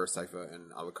Trevor, Sypha,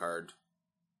 and Alucard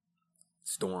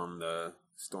storm the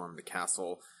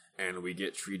castle, and we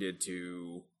get treated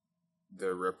to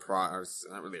the reprise.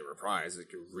 Not really a reprise,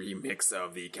 like a remix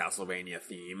of the Castlevania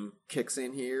theme kicks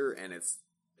in here, and it's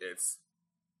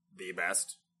the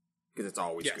best because it's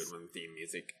always good when theme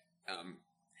music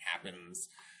happens,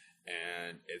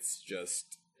 and it's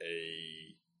just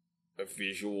a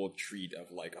visual treat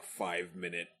of like a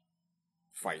 5-minute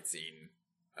fight scene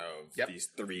of these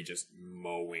three just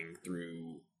mowing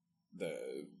through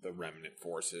the remnant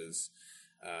forces.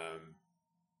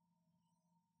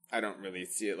 I don't really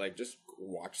see it. Like, just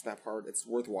watch that part. It's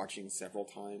worth watching several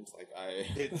times.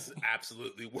 It's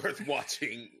absolutely worth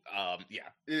watching.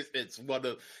 It's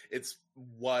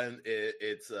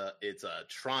a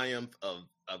triumph of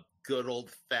good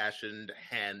old fashioned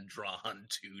hand drawn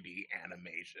 2D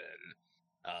animation.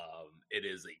 It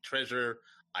is a treasure.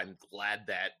 I'm glad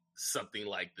that something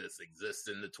like this exists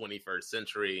in the 21st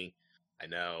century. I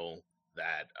know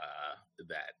that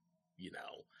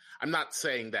I'm not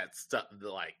saying that stuff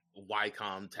like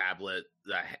Wacom tablet,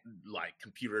 like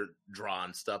computer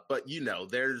drawn stuff, but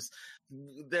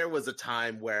there was a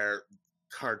time where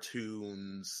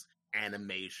cartoons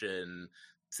animation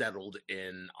settled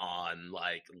in on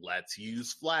like, let's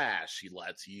use Flash,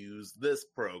 let's use this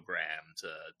program to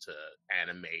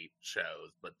animate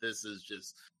shows, but this is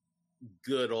just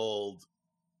good old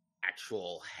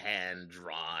actual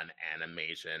hand-drawn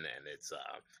animation, and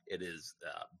it is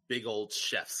big old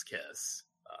chef's kiss.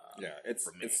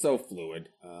 It's so fluid.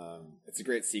 It's a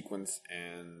great sequence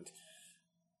and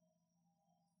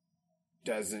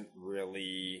doesn't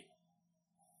really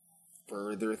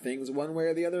further things one way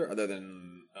or the other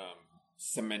than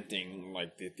cementing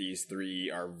like that these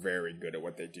three are very good at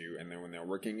what they do, and then when they're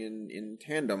working in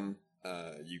tandem,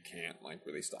 you can't like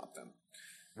really stop them,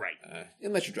 right?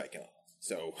 Unless you're Dracula.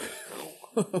 So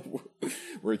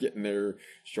we're getting there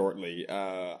shortly.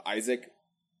 Isaac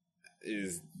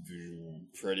is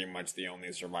pretty much the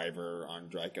only survivor on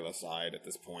Dracula's side at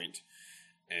this point,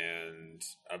 and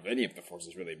of any of the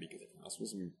forces really, because everyone else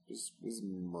was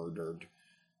murdered.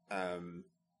 And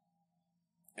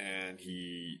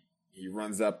he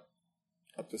runs up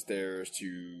the stairs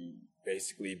to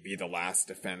basically be the last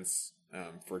defense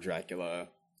for Dracula,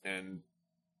 and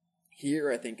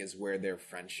here I think is where their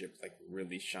friendship like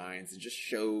really shines. It just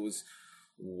shows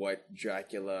what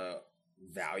Dracula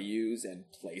values and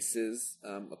places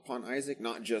upon Isaac,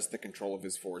 not just the control of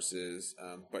his forces,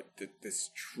 but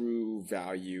this true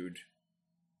valued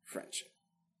friendship.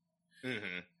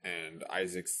 Mm-hmm. And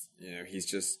Isaac's, he's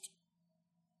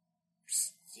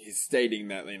stating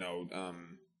that,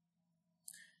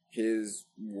 his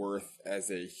worth as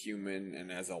a human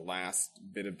and as a last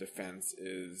bit of defense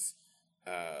is,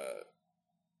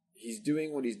 he's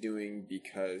doing what he's doing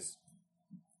because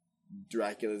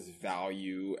Dracula's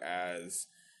value as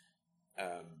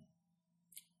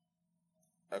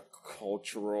a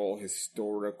cultural,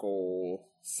 historical,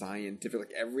 scientific,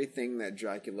 like everything that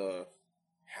Dracula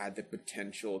had the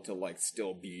potential to like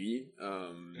still be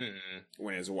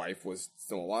when his wife was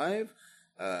still alive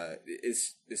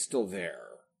is still there,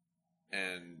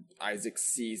 and Isaac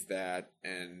sees that,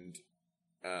 and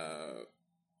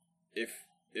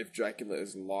if Dracula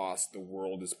is lost, the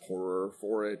world is poorer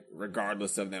for it,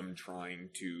 regardless of them trying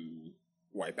to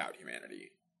wipe out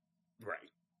humanity. Right.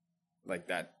 Like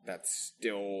that's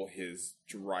still his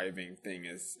driving thing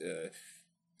is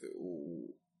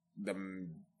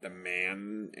the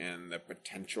man and the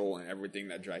potential and everything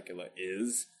that Dracula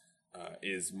is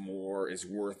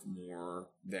worth more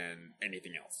than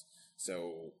anything else.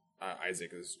 So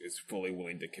Isaac is fully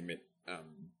willing to commit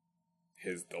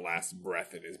the last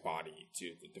breath in his body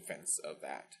to the defense of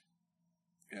that.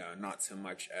 Not so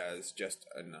much as just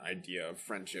an idea of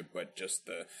friendship, but just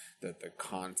the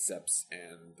concepts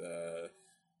and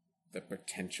the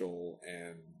potential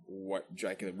and what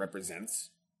Dracula represents.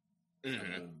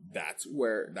 Mm-hmm. That's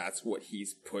what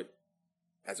he's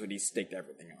staked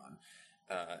everything on.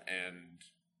 And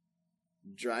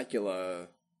Dracula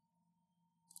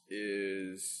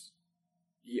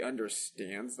he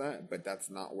understands that, but that's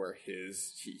not where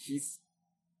he's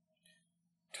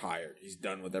tired. He's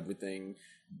done with everything,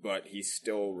 but he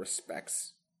still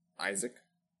respects Isaac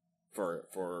for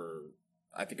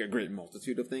I think a great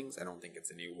multitude of things. I don't think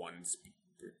it's any one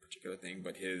particular thing,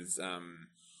 but his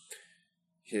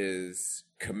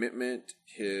commitment,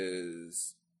 the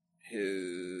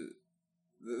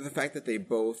fact that they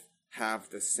both have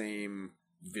the same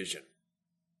vision,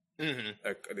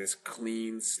 this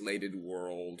clean slated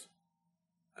world,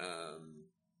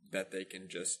 that they can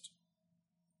just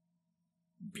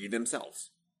be themselves,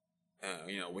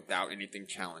 without anything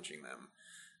challenging them,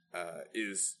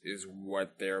 is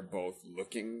what they're both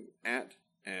looking at.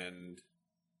 And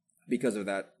because of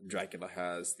that, Dracula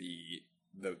has the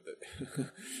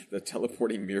the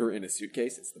teleporting mirror in a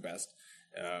suitcase. It's the best.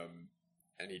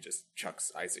 And he just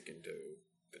chucks Isaac into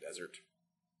the desert.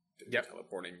 The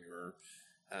teleporting mirror.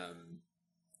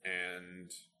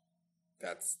 And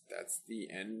that's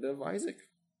the end of Isaac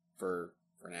for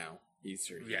now. He's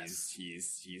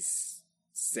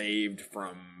saved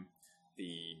from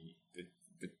the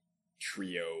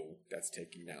trio that's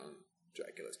taking down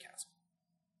Dracula's castle.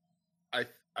 I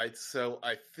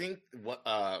think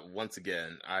once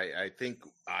again, I think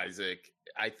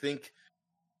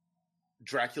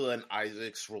Dracula and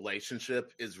Isaac's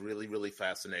relationship is really, really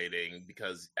fascinating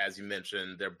because, as you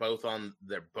mentioned, they're both on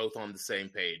the same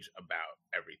page about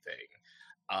everything.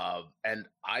 And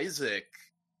Isaac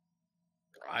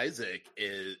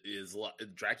is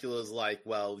Dracula's like,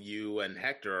 well, you and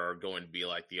Hector are going to be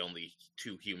like the only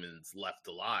two humans left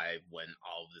alive when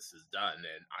all this is done.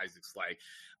 And Isaac's like,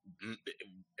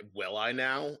 will I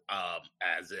now?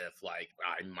 As if like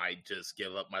I might have to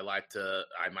give up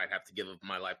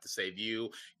my life to save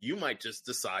you. You might just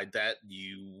decide that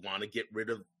you want to get rid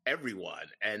of everyone.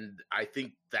 And I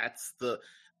think that's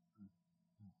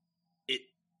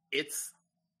it's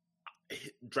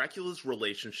Dracula's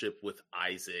relationship with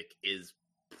Isaac is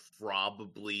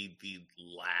probably the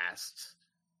last,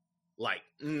 like,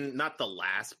 not the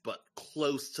last, but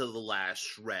close to the last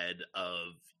shred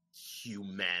of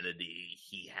humanity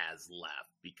he has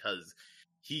left, because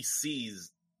he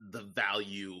sees the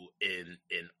value in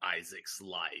Isaac's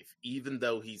life. Even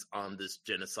though he's on this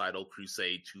genocidal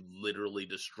crusade to literally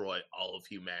destroy all of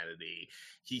humanity,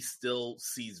 he still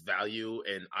sees value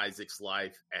in Isaac's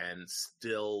life and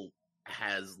still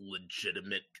has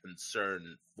legitimate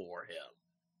concern for him.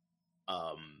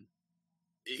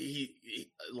 He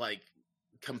like,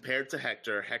 compared to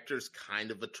Hector's kind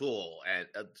of a tool, and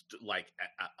a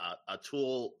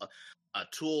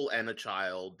tool and a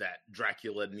child that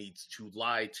Dracula needs to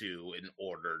lie to in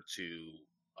order to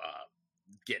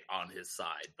get on his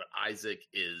side. But Isaac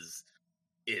is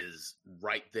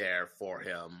right there for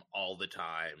him all the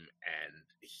time, and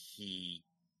he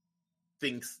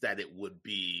thinks that it would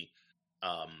be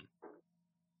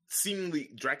seemingly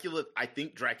I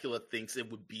think Dracula thinks it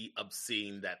would be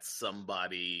obscene that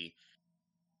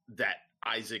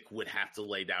Isaac would have to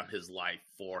lay down his life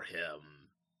for him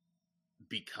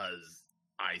because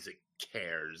Isaac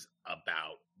cares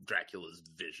about Dracula's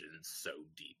vision so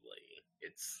deeply.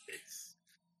 It's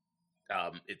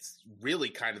really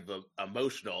kind of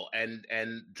emotional, and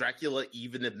Dracula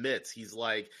even admits, he's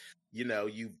like,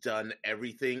 you've done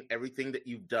everything that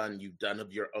you've done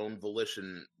of your own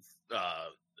volition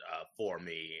for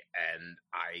me, and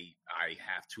I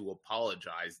have to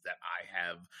apologize that I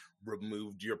have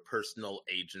removed your personal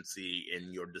agency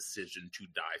in your decision to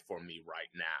die for me right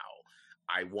now.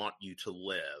 I want you to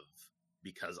live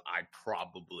because I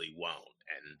probably won't,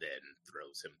 and then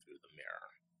throws him through the mirror.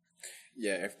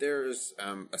 Yeah, if there's,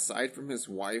 aside from his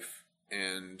wife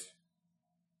and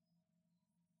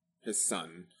his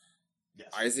son, yes,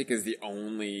 Isaac is the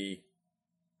only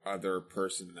other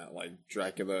person that, like,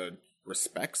 Dracula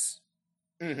respects,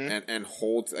 and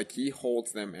holds, like, he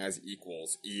holds them as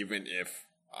equals, even if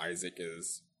Isaac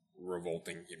is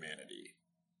revolting humanity.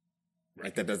 Right.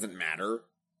 Like, that doesn't matter.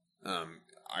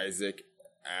 Isaac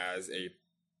as a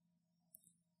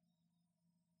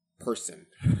person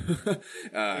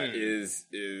is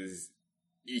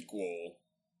equal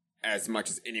as much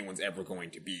as anyone's ever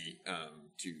going to be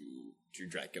to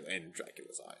Dracula in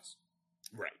Dracula's eyes.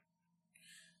 Right.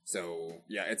 So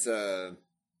yeah, it's I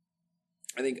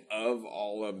think of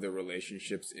all of the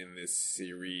relationships in this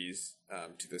series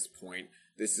to this point,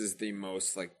 this is the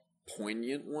most like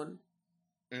poignant one.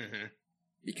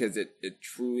 Because it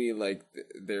truly, like,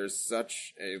 there's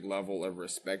such a level of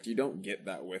respect. You don't get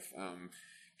that with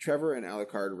Trevor and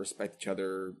Alucard respect each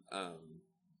other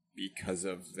because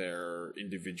of their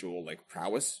individual, like,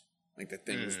 prowess. Like, the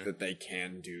things that they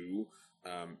can do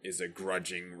is a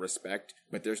grudging respect.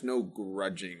 But there's no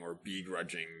grudging or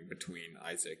begrudging between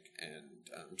Isaac and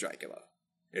Dracula.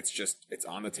 It's just, it's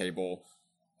on the table.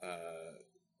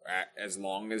 as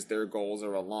long as their goals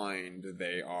are aligned,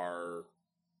 they are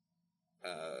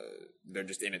they're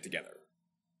just in it together.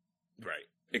 Right.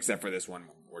 Except for this one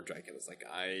moment where Dracula's like,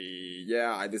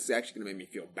 this is actually going to make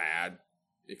me feel bad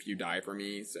if you die for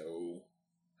me. So,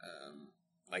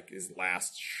 like his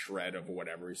last shred of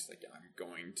whatever, he's like, I'm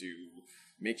going to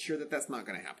make sure that that's not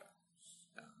going to happen.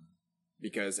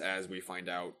 Because as we find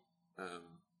out,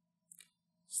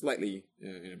 slightly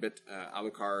in a bit,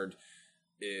 Alucard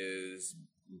is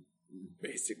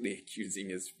basically accusing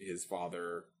his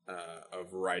father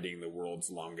of writing the world's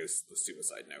longest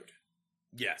suicide note.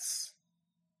 Yes.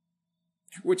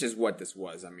 Which is what this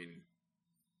was. I mean,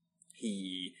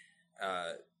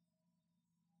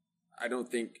 I don't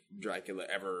think Dracula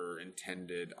ever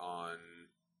intended on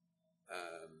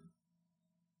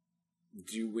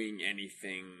doing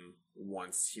anything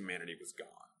once humanity was gone.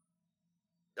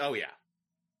 Oh, yeah.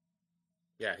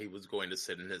 Yeah, he was going to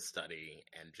sit in his study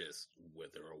and just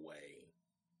wither away.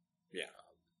 Yeah.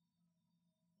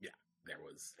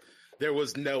 There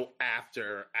was no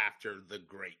after the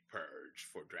Great Purge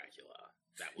for Dracula.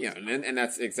 That was and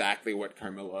that's exactly what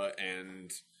Carmilla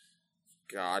and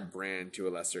Godbrand, to a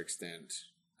lesser extent,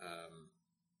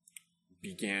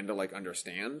 began to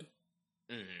understand,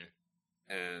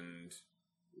 and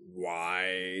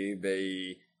why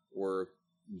they were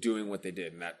doing what they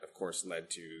did, and that, of course, led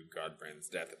to Godbrand's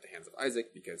death at the hands of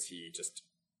Isaac because he just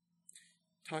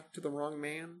talked to the wrong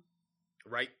man.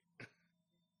 Right.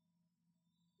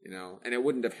 And it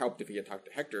wouldn't have helped if he had talked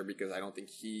to Hector, because I don't think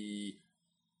he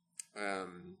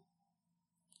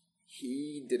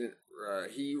didn't.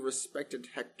 He respected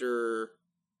Hector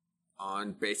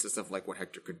on basis of what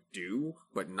Hector could do,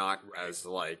 but not as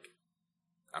a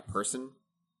person.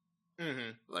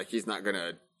 Mm-hmm. He's not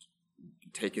gonna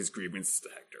take his grievances to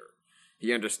Hector.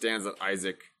 He understands that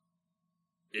Isaac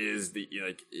is the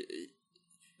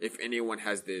if anyone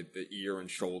has the ear and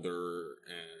shoulder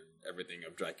and everything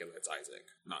of Dracula, it's Isaac,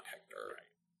 not Hector. Right.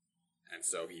 And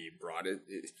so he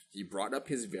brought up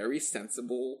his very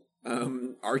sensible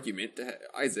argument to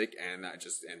Isaac, and that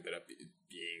just ended up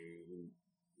being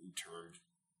termed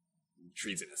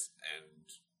treasonous and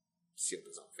sealed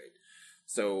his own fate.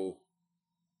 So,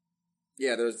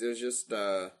 yeah, there's just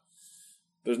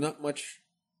there's not much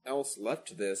else left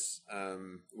to this,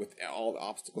 with all the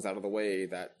obstacles out of the way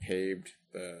that paved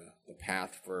the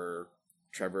path for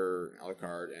Trevor,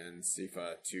 Alucard, and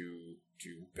Sifa to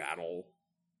battle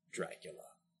Dracula.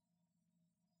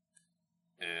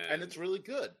 And it's really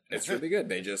good. It's really good.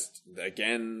 They just,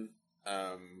 again,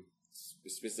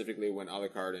 specifically when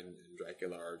Alucard and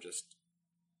Dracula are just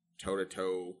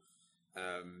toe-to-toe,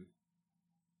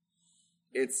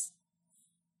 it's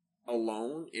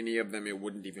alone, any of them,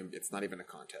 it's not even a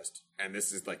contest. And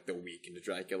this is the week into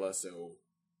Dracula, so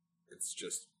it's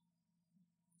just,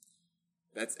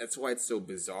 that's why it's so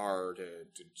bizarre to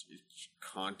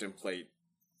contemplate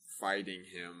fighting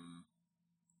him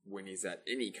when he's at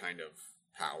any kind of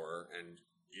power, and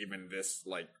even this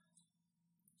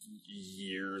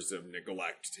years of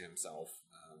neglect to himself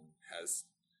has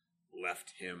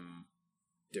left him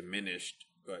diminished,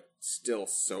 but still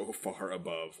so far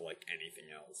above anything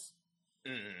else.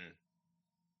 Mm-hmm.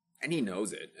 And he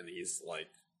knows it, and he's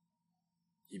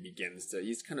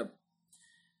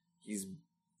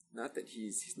not that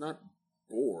he's not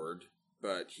bored,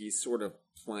 but he's sort of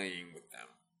playing with them.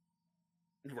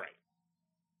 Right.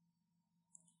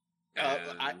 Go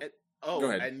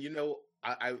ahead. And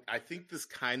I think this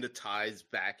kind of ties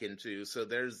back into, so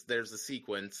there's a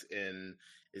sequence in,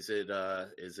 is it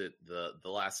the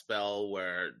last spell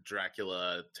where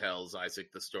Dracula tells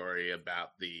Isaac the story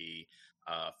about the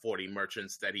 40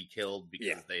 merchants that he killed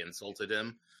because they insulted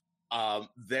him.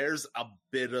 There's a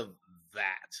bit of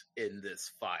that in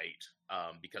this fight,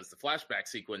 because the flashback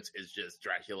sequence is just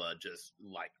Dracula just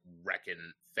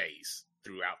wrecking face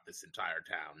throughout this entire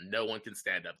town. No one can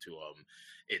stand up to him.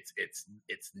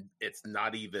 It's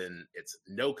not even, it's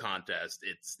no contest.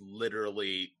 It's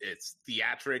literally, it's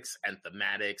theatrics and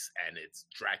thematics, and it's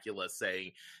Dracula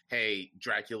saying, hey,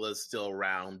 Dracula's still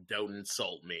around, don't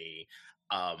insult me.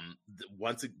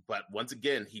 But once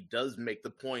again, he does make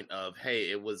the point of, hey,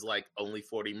 it was only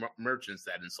 40 merchants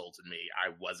that insulted me.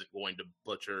 I wasn't going to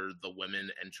butcher the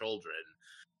women and children.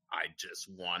 I just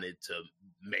wanted to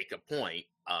make a point.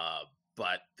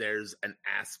 But there's an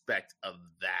aspect of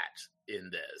that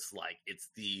in this. It's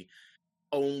the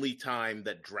only time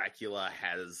that Dracula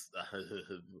has,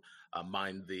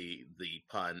 mind the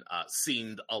pun,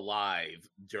 seemed alive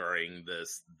during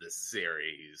this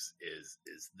series is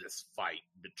this fight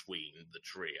between the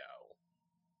trio.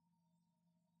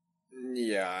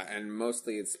 Yeah, and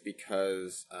mostly it's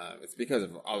because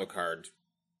of Alucard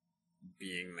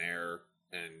being there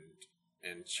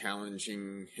and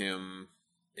challenging him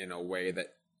in a way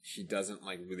that he doesn't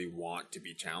like really want to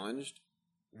be challenged.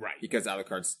 Right. Because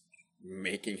Alucard's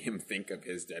making him think of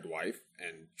his dead wife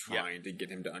and trying to get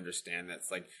him to understand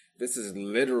that's like, this is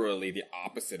literally the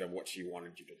opposite of what she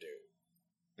wanted you to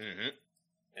do. Mm-hmm.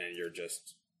 And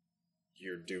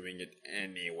you're doing it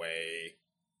anyway.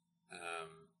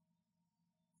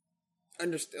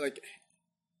 Understand, like,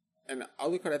 and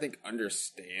Alucard, I think,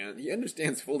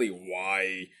 understands fully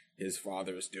why his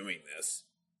father is doing this.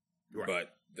 Right.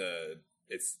 But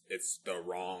it's the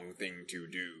wrong thing to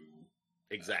do.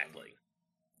 Exactly.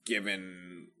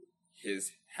 Given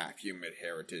his half-human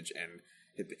heritage and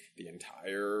the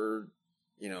entire,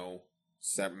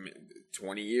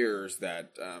 20 years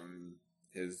that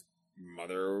his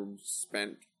mother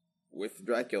spent with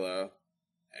Dracula,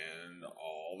 and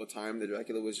all the time that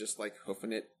Dracula was just like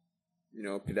hoofing it,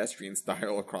 pedestrian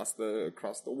style across the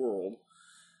world.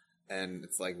 And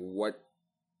it's like, what?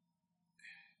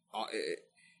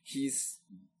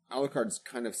 Alucard's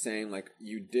kind of saying, like,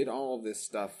 you did all of this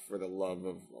stuff for the love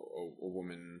of a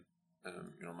woman,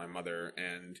 my mother,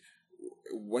 and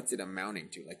what's it amounting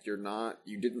to? Like, you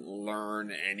didn't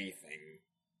learn anything.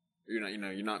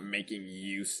 You're not making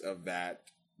use of that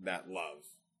love.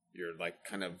 You're, like,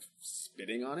 kind of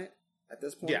spitting on it at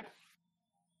this point.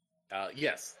 Yeah.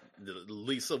 Yes.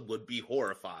 Lisa would be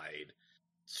horrified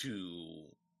to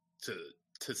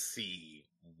see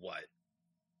what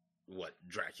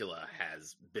Dracula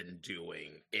has been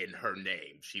doing in her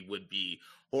name. She would be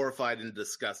horrified and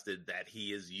disgusted that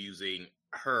he is using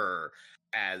her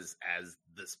as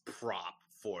this prop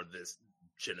for this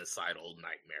genocidal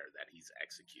nightmare that he's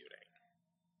executing.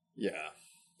 Yeah.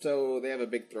 So they have a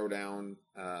big throwdown.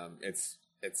 It's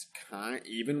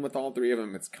even with all three of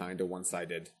them, it's kind of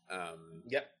one-sided.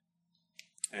 Yep.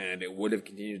 And it would have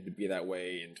continued to be that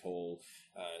way until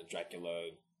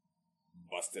Dracula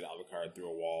busted Alucard through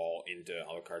a wall into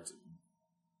Alucard's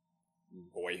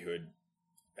boyhood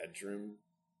bedroom.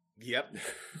 Yep.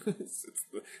 It's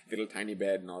the little tiny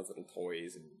bed and all his little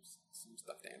toys and some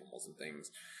stuffed animals and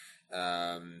things.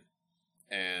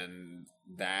 And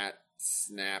that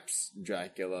snaps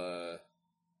Dracula.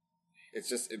 It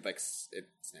snaps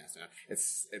now.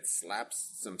 It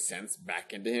slaps some sense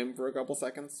back into him for a couple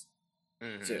seconds.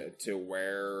 Mm-hmm. To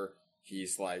where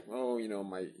he's like, oh,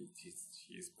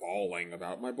 he's bawling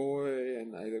about my boy,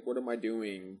 and what am I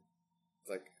doing? It's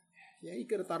like, yeah, you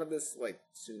could have thought of this like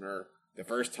sooner. The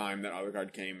first time that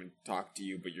Alucard came and talked to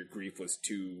you, but your grief was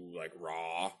too like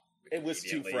raw. It was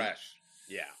too fresh.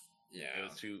 Yeah. Yeah.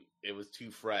 It was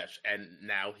too fresh, and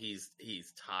now he's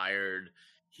tired.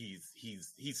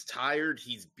 He's tired.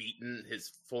 He's beaten.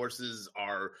 His forces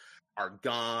are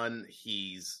gone.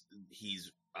 He's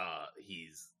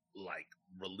like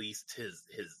released his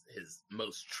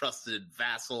most trusted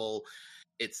vassal.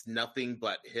 It's nothing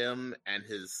but him and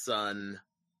his son,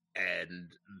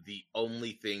 and the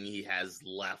only thing he has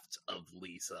left of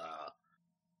Lisa.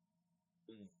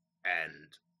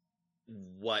 And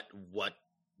what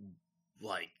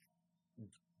like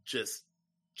just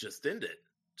end it.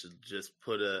 To just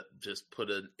put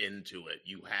an end to it.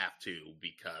 You have to,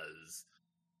 because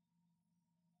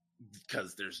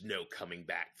there's no coming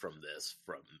back from this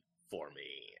for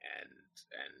me,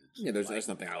 and there's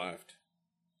nothing left.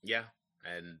 Yeah,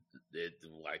 and it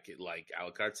like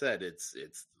Alucard said, it's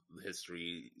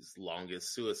history's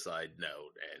longest suicide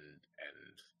note, and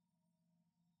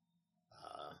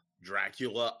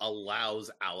Dracula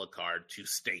allows Alucard to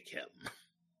stake him.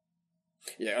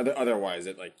 Yeah, otherwise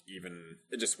it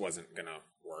just wasn't gonna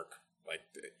work. Like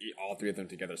all three of them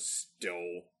together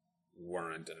still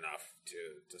weren't enough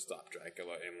to stop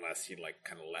Dracula unless he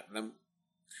kind of let them,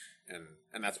 and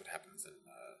that's what happens. And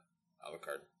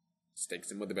Alucard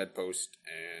stakes him with the bedpost,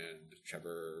 and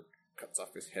Trevor cuts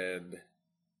off his head,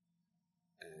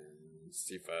 and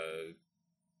Sifa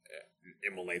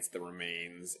immolates the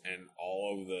remains, and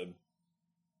all of the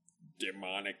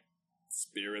demonic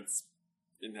spirits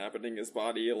inhabiting his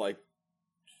body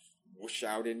whoosh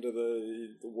out into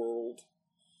the world.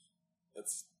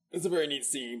 It's a very neat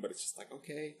scene, but it's just like,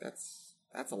 okay, that's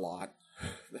a lot.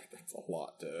 That's a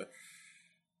lot to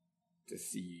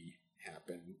see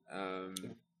happen.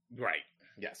 Right.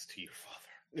 Yes, to your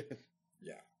father.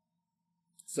 Yeah.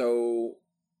 So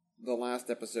the last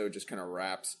episode just kind of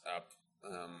wraps up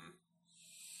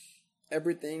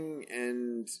everything,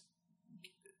 and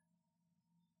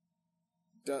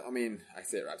I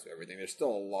say it wraps up everything. There's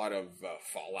still a lot of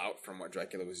fallout from what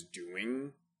Dracula was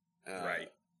doing.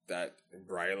 Right. that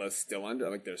Bryla's still under.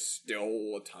 Like, there's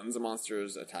still tons of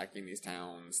monsters attacking these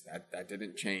towns. That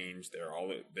didn't change.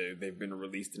 They've been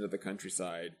released into the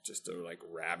countryside just to like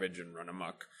ravage and run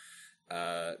amok.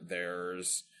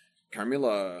 There's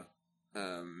Carmilla.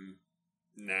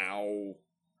 Now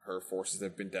her forces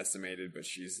have been decimated, but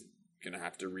she's gonna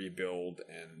have to rebuild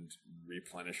and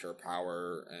replenish her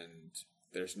power. And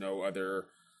there's nothing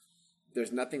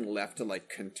left to like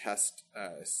contest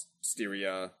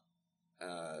Styria.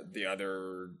 The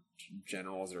other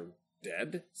generals are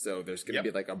dead, so there's going to be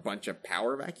like a bunch of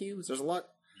power vacuums. There's a lot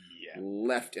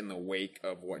left in the wake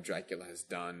of what Dracula has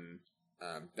done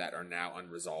that are now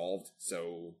unresolved.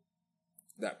 So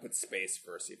that puts space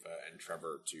for Sifa and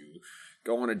Trevor to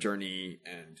go on a journey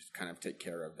and kind of take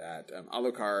care of that.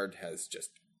 Alucard has just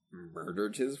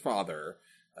murdered his father.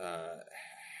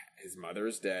 His mother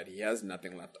is dead. He has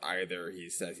nothing left either. He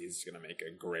says he's going to make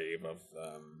a grave of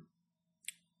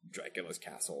Dracula's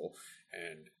castle,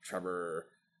 and Trevor,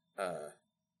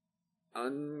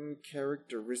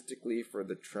 uncharacteristically for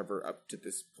the Trevor up to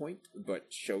this point,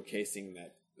 but showcasing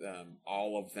that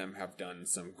all of them have done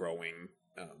some growing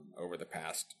over the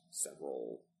past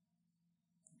several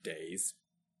days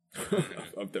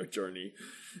of their journey,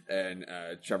 and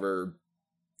Trevor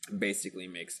basically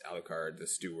makes Alucard the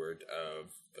steward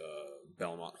of the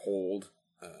Belmont Hold,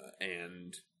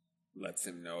 and lets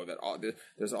him know that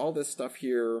there's all this stuff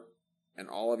here, and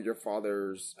all of your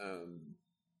father's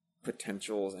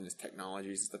potentials and his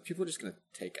technologies. The people are just going to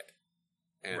take it,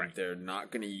 and they're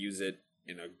not going to use it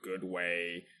in a good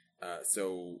way.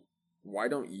 So why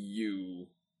don't you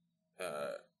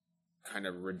kind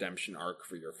of redemption arc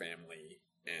for your family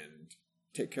and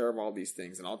take care of all these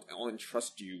things, and I'll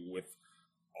entrust you with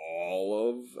all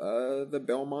of the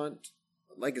Belmont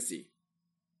legacy.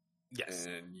 Yes.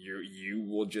 And you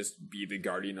will just be the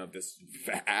guardian of this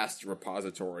vast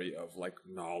repository of like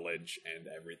knowledge and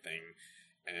everything.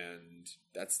 And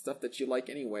that's stuff that you like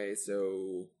anyway,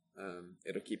 so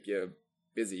it'll keep you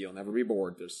busy. You'll never be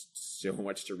bored. There's so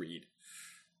much to read.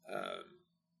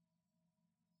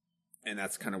 And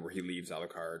that's kind of where he leaves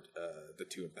Alucard. The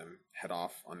two of them head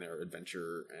off on their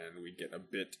adventure, and we get a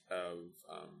bit of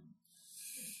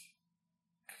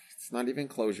it's not even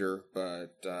closure,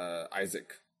 but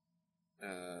Isaac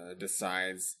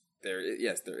decides there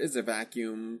is a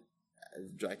vacuum.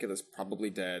 Dracula's probably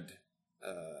dead,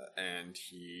 and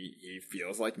he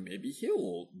feels like maybe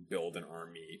he'll build an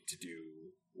army to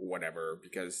do whatever,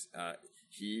 because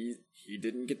he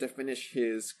didn't get to finish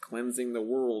his cleansing the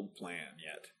world plan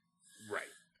yet.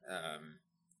 Right.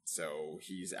 So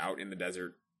he's out in the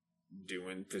desert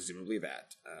doing presumably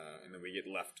that, and then we get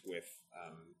left with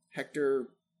Hector.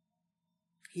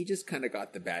 He just kind of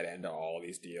got the bad end of all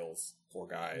these deals. Poor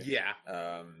guy. Yeah.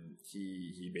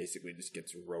 He basically just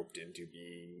gets roped into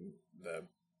being the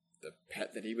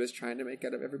pet that he was trying to make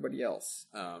out of everybody else,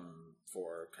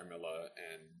 for Carmilla,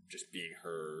 and just being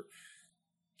her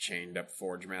chained up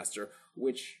Forge Master,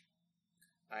 which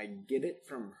I get it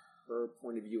from her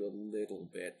point of view a little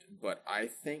bit, but I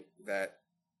think that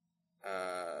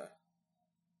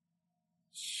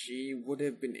she would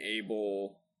have been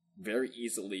able very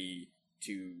easily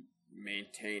to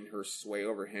maintain her sway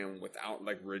over him without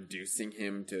like reducing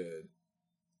him to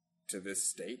this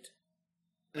state.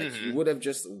 Like, he would have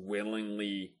just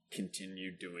willingly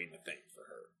continued doing the thing for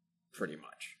her, pretty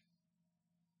much.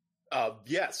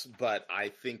 Yes, but I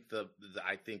think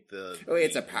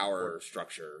it's a power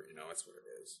structure, that's what it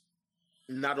is.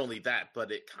 Not only that, but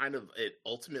it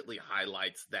ultimately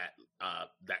highlights that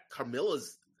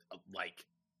Carmilla's like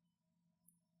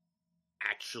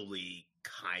actually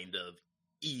kind of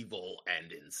evil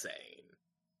and insane.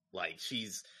 Like she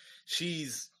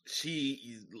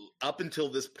up until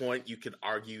this point, you could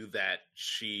argue that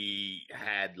she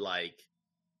had like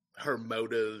her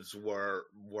motives were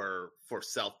for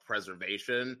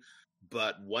self-preservation,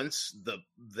 but once the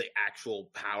actual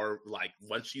power, like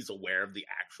once she's aware of the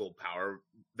actual power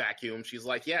vacuum, she's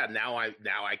like, yeah, now I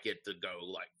get to go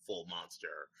like full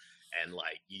monster, and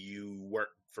like, you work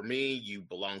for me, you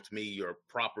belong to me, you're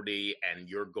property, and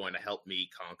you're going to help me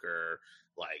conquer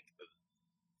like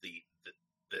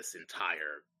this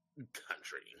entire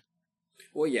country.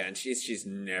 Well, yeah, and she's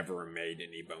never made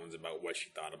any bones about what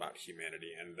she thought about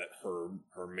humanity, and that her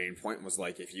main point was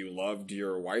like, if you loved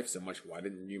your wife so much, why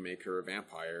didn't you make her a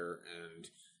vampire? And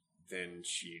then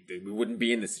we wouldn't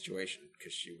be in this situation,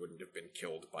 because she wouldn't have been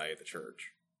killed by the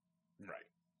church. Right.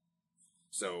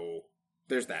 So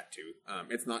there's that too.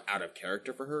 It's not out of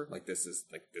character for her. Like, this is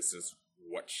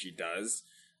what she does.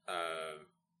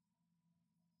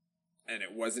 And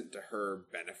it wasn't to her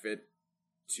benefit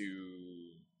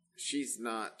she's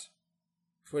not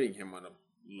putting him on a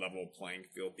level playing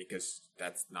field, because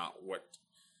that's not what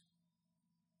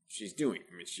she's doing.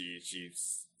 I mean, she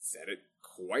said it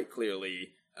quite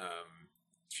clearly.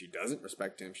 She doesn't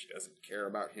respect him. She doesn't care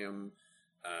about him.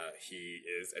 He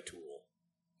is a tool,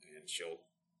 and she'll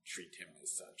treat him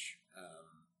as such.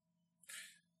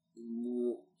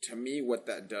 To me, what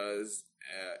that does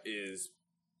is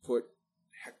put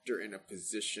Hector in a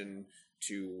position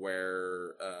to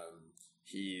where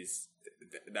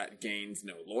that gains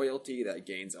no loyalty, that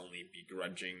gains only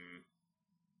begrudging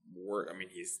work. I mean,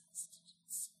 he's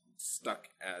stuck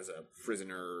as a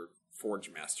prisoner forge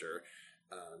master.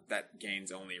 That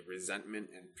gains only resentment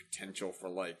and potential for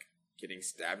like getting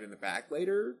stabbed in the back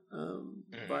later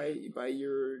by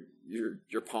your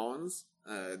pawns.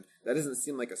 That doesn't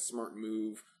seem like a smart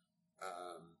move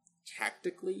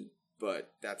tactically,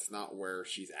 but that's not where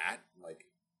she's at. Like,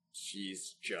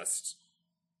 she's just,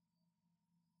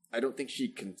 I don't think she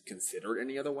can consider it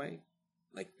any other way.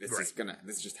 Like, this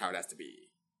is just how it has to be.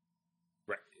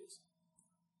 Right.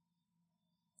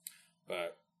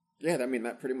 But yeah, I mean,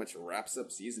 that pretty much wraps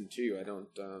up season 2. I don't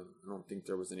think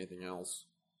there was anything else.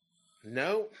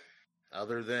 No,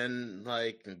 other than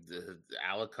like the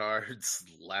Alucard's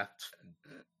left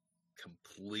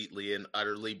completely and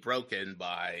utterly broken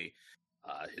by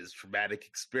his traumatic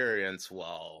experience,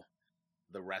 while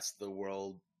the rest of the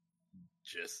world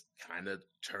just kind of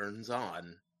turns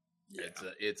on. Yeah.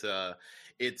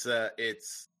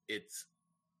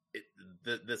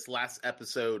 This last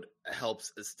episode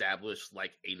helps establish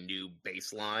like a new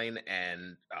baseline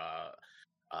and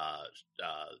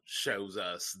shows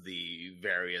us the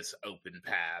various open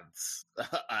paths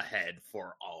ahead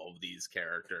for all of these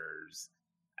characters.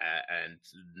 And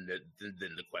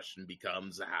then the question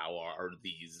becomes, how are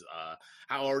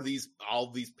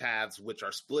all these paths, which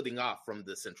are splitting off from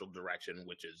the central direction,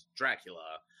 which is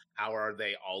Dracula, how are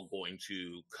they all going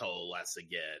to coalesce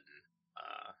again,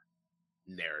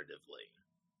 narratively?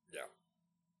 Yeah.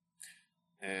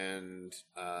 And,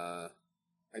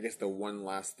 I guess the one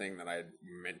last thing that I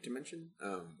meant to mention,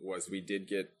 was we did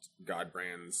get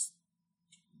Godbrand's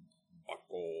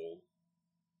buckle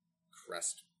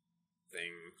crest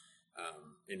thing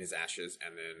in his ashes,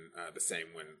 and then the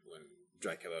same when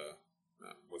Dracula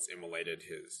was immolated,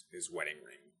 his wedding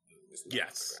ring is left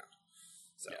on the ground.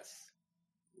 So yes,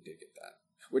 we did get that,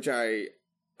 which I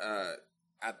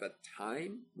at the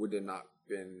time would have not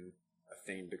been a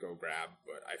thing to go grab,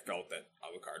 but I felt that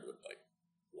Alucard would like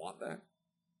want that.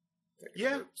 Like,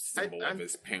 yeah, symbol of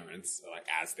his parents, like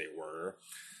as they were.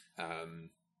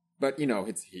 But you know,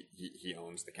 he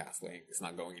owns the castle. It's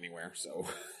not going anywhere, so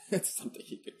it's something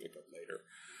he could pick up later.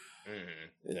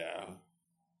 Mm-hmm. Yeah,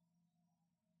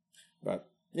 but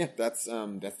yeah, that's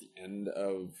the end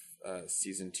of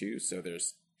season 2. So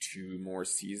there's 2 more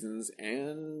seasons,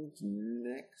 and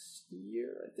next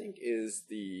year I think is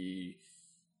the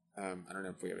I don't know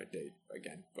if we have a date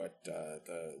again, but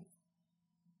the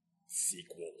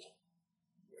sequel with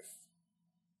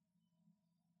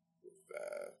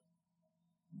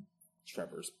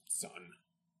Trevor's son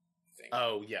thing.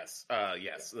 Oh yes,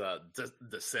 yes,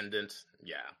 Descendant.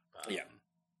 Yeah,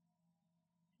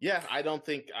 yeah. I don't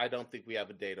think we have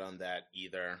a date on that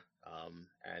either.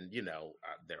 And you know,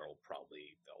 they'll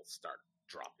start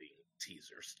dropping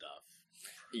teaser stuff.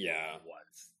 Yeah,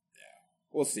 once. Yeah,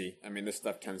 we'll see. I mean, this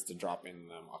stuff tends to drop in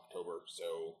October,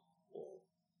 so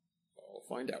we'll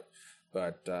find out.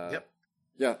 But yep.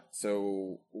 Yeah,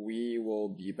 so we will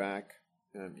be back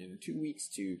in 2 weeks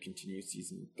to continue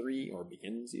season 3 or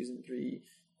begin season 3,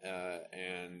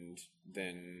 and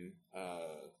then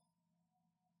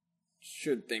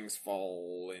should things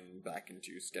fall back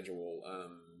into schedule,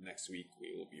 next week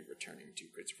we will be returning to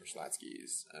Christopher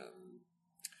Slatsky's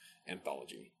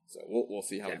anthology. So we'll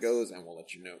see how it goes, and we'll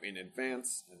let you know in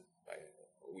advance, by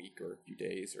a week or a few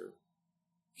days or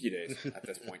few days at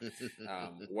this point,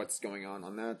 what's going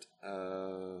on that.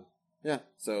 Yeah,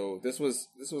 so this was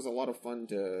a lot of fun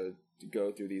to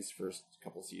go through these first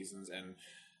couple seasons, and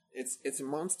it's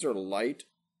Monster Light.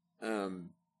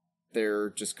 They're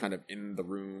just kind of in the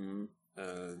room.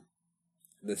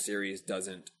 The series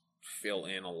doesn't fill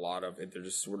in a lot of it. They're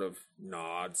just sort of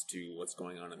nods to what's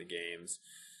going on in the games.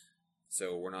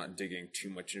 So we're not digging too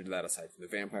much into that aside from the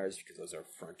vampires, because those are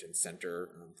front and center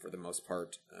for the most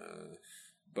part.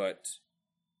 But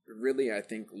really, I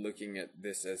think looking at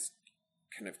this as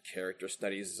kind of character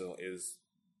studies is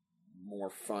more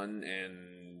fun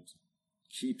and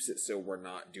keeps it so we're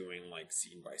not doing like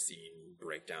scene by scene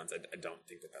breakdowns. I don't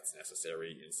think that's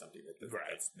necessary in something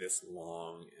that's this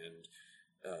long and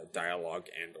dialogue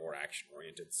and or action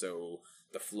oriented. So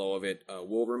the flow of it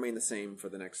will remain the same for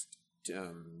the next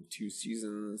 2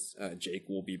 seasons. Jake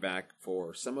will be back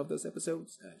for some of those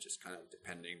episodes, just kind of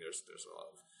depending. There's a lot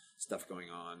of stuff going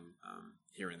on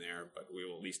here and there, but we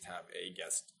will at least have a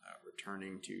guest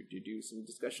returning to do some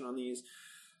discussion on these.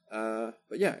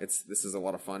 But yeah, this is a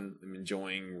lot of fun. I'm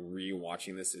enjoying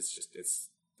rewatching this. It's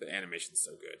the animation's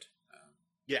so good.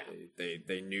 Yeah,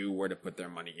 they knew where to put their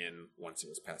money in once it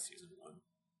was past season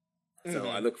 1. So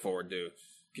I look forward to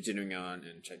continuing on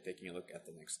and taking a look at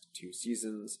the next 2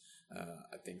 seasons.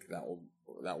 I think that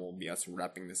will be us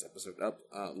wrapping this episode up.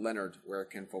 Leonard, where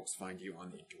can folks find you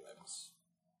on the interwebs?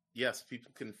 Yes,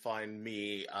 people can find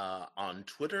me on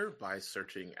Twitter by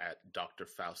searching at Dr.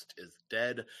 Faust is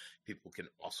Dead. People can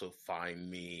also find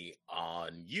me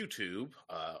on YouTube,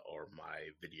 or my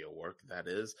video work, that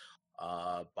is,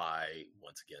 by,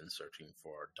 once again, searching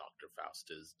for Dr. Faust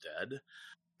is Dead.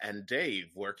 And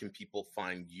Dave, where can people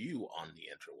find you on the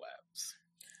interwebs?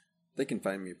 They can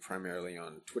find me primarily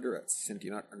on Twitter at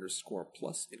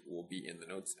Sentient_plus. It will be in the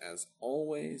notes as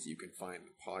always. You can find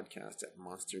the podcast at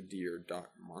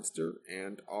monsterdeer.monster.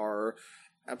 And our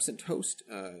absent host,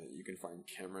 you can find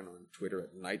Cameron on Twitter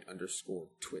at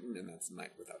Knight_Twitten, and that's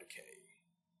Knight without a K.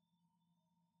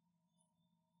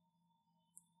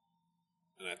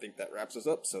 And I think that wraps us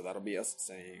up, so that'll be us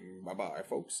saying bye-bye,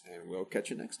 folks, and we'll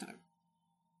catch you next time.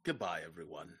 Goodbye,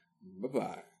 everyone.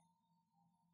 Bye-bye.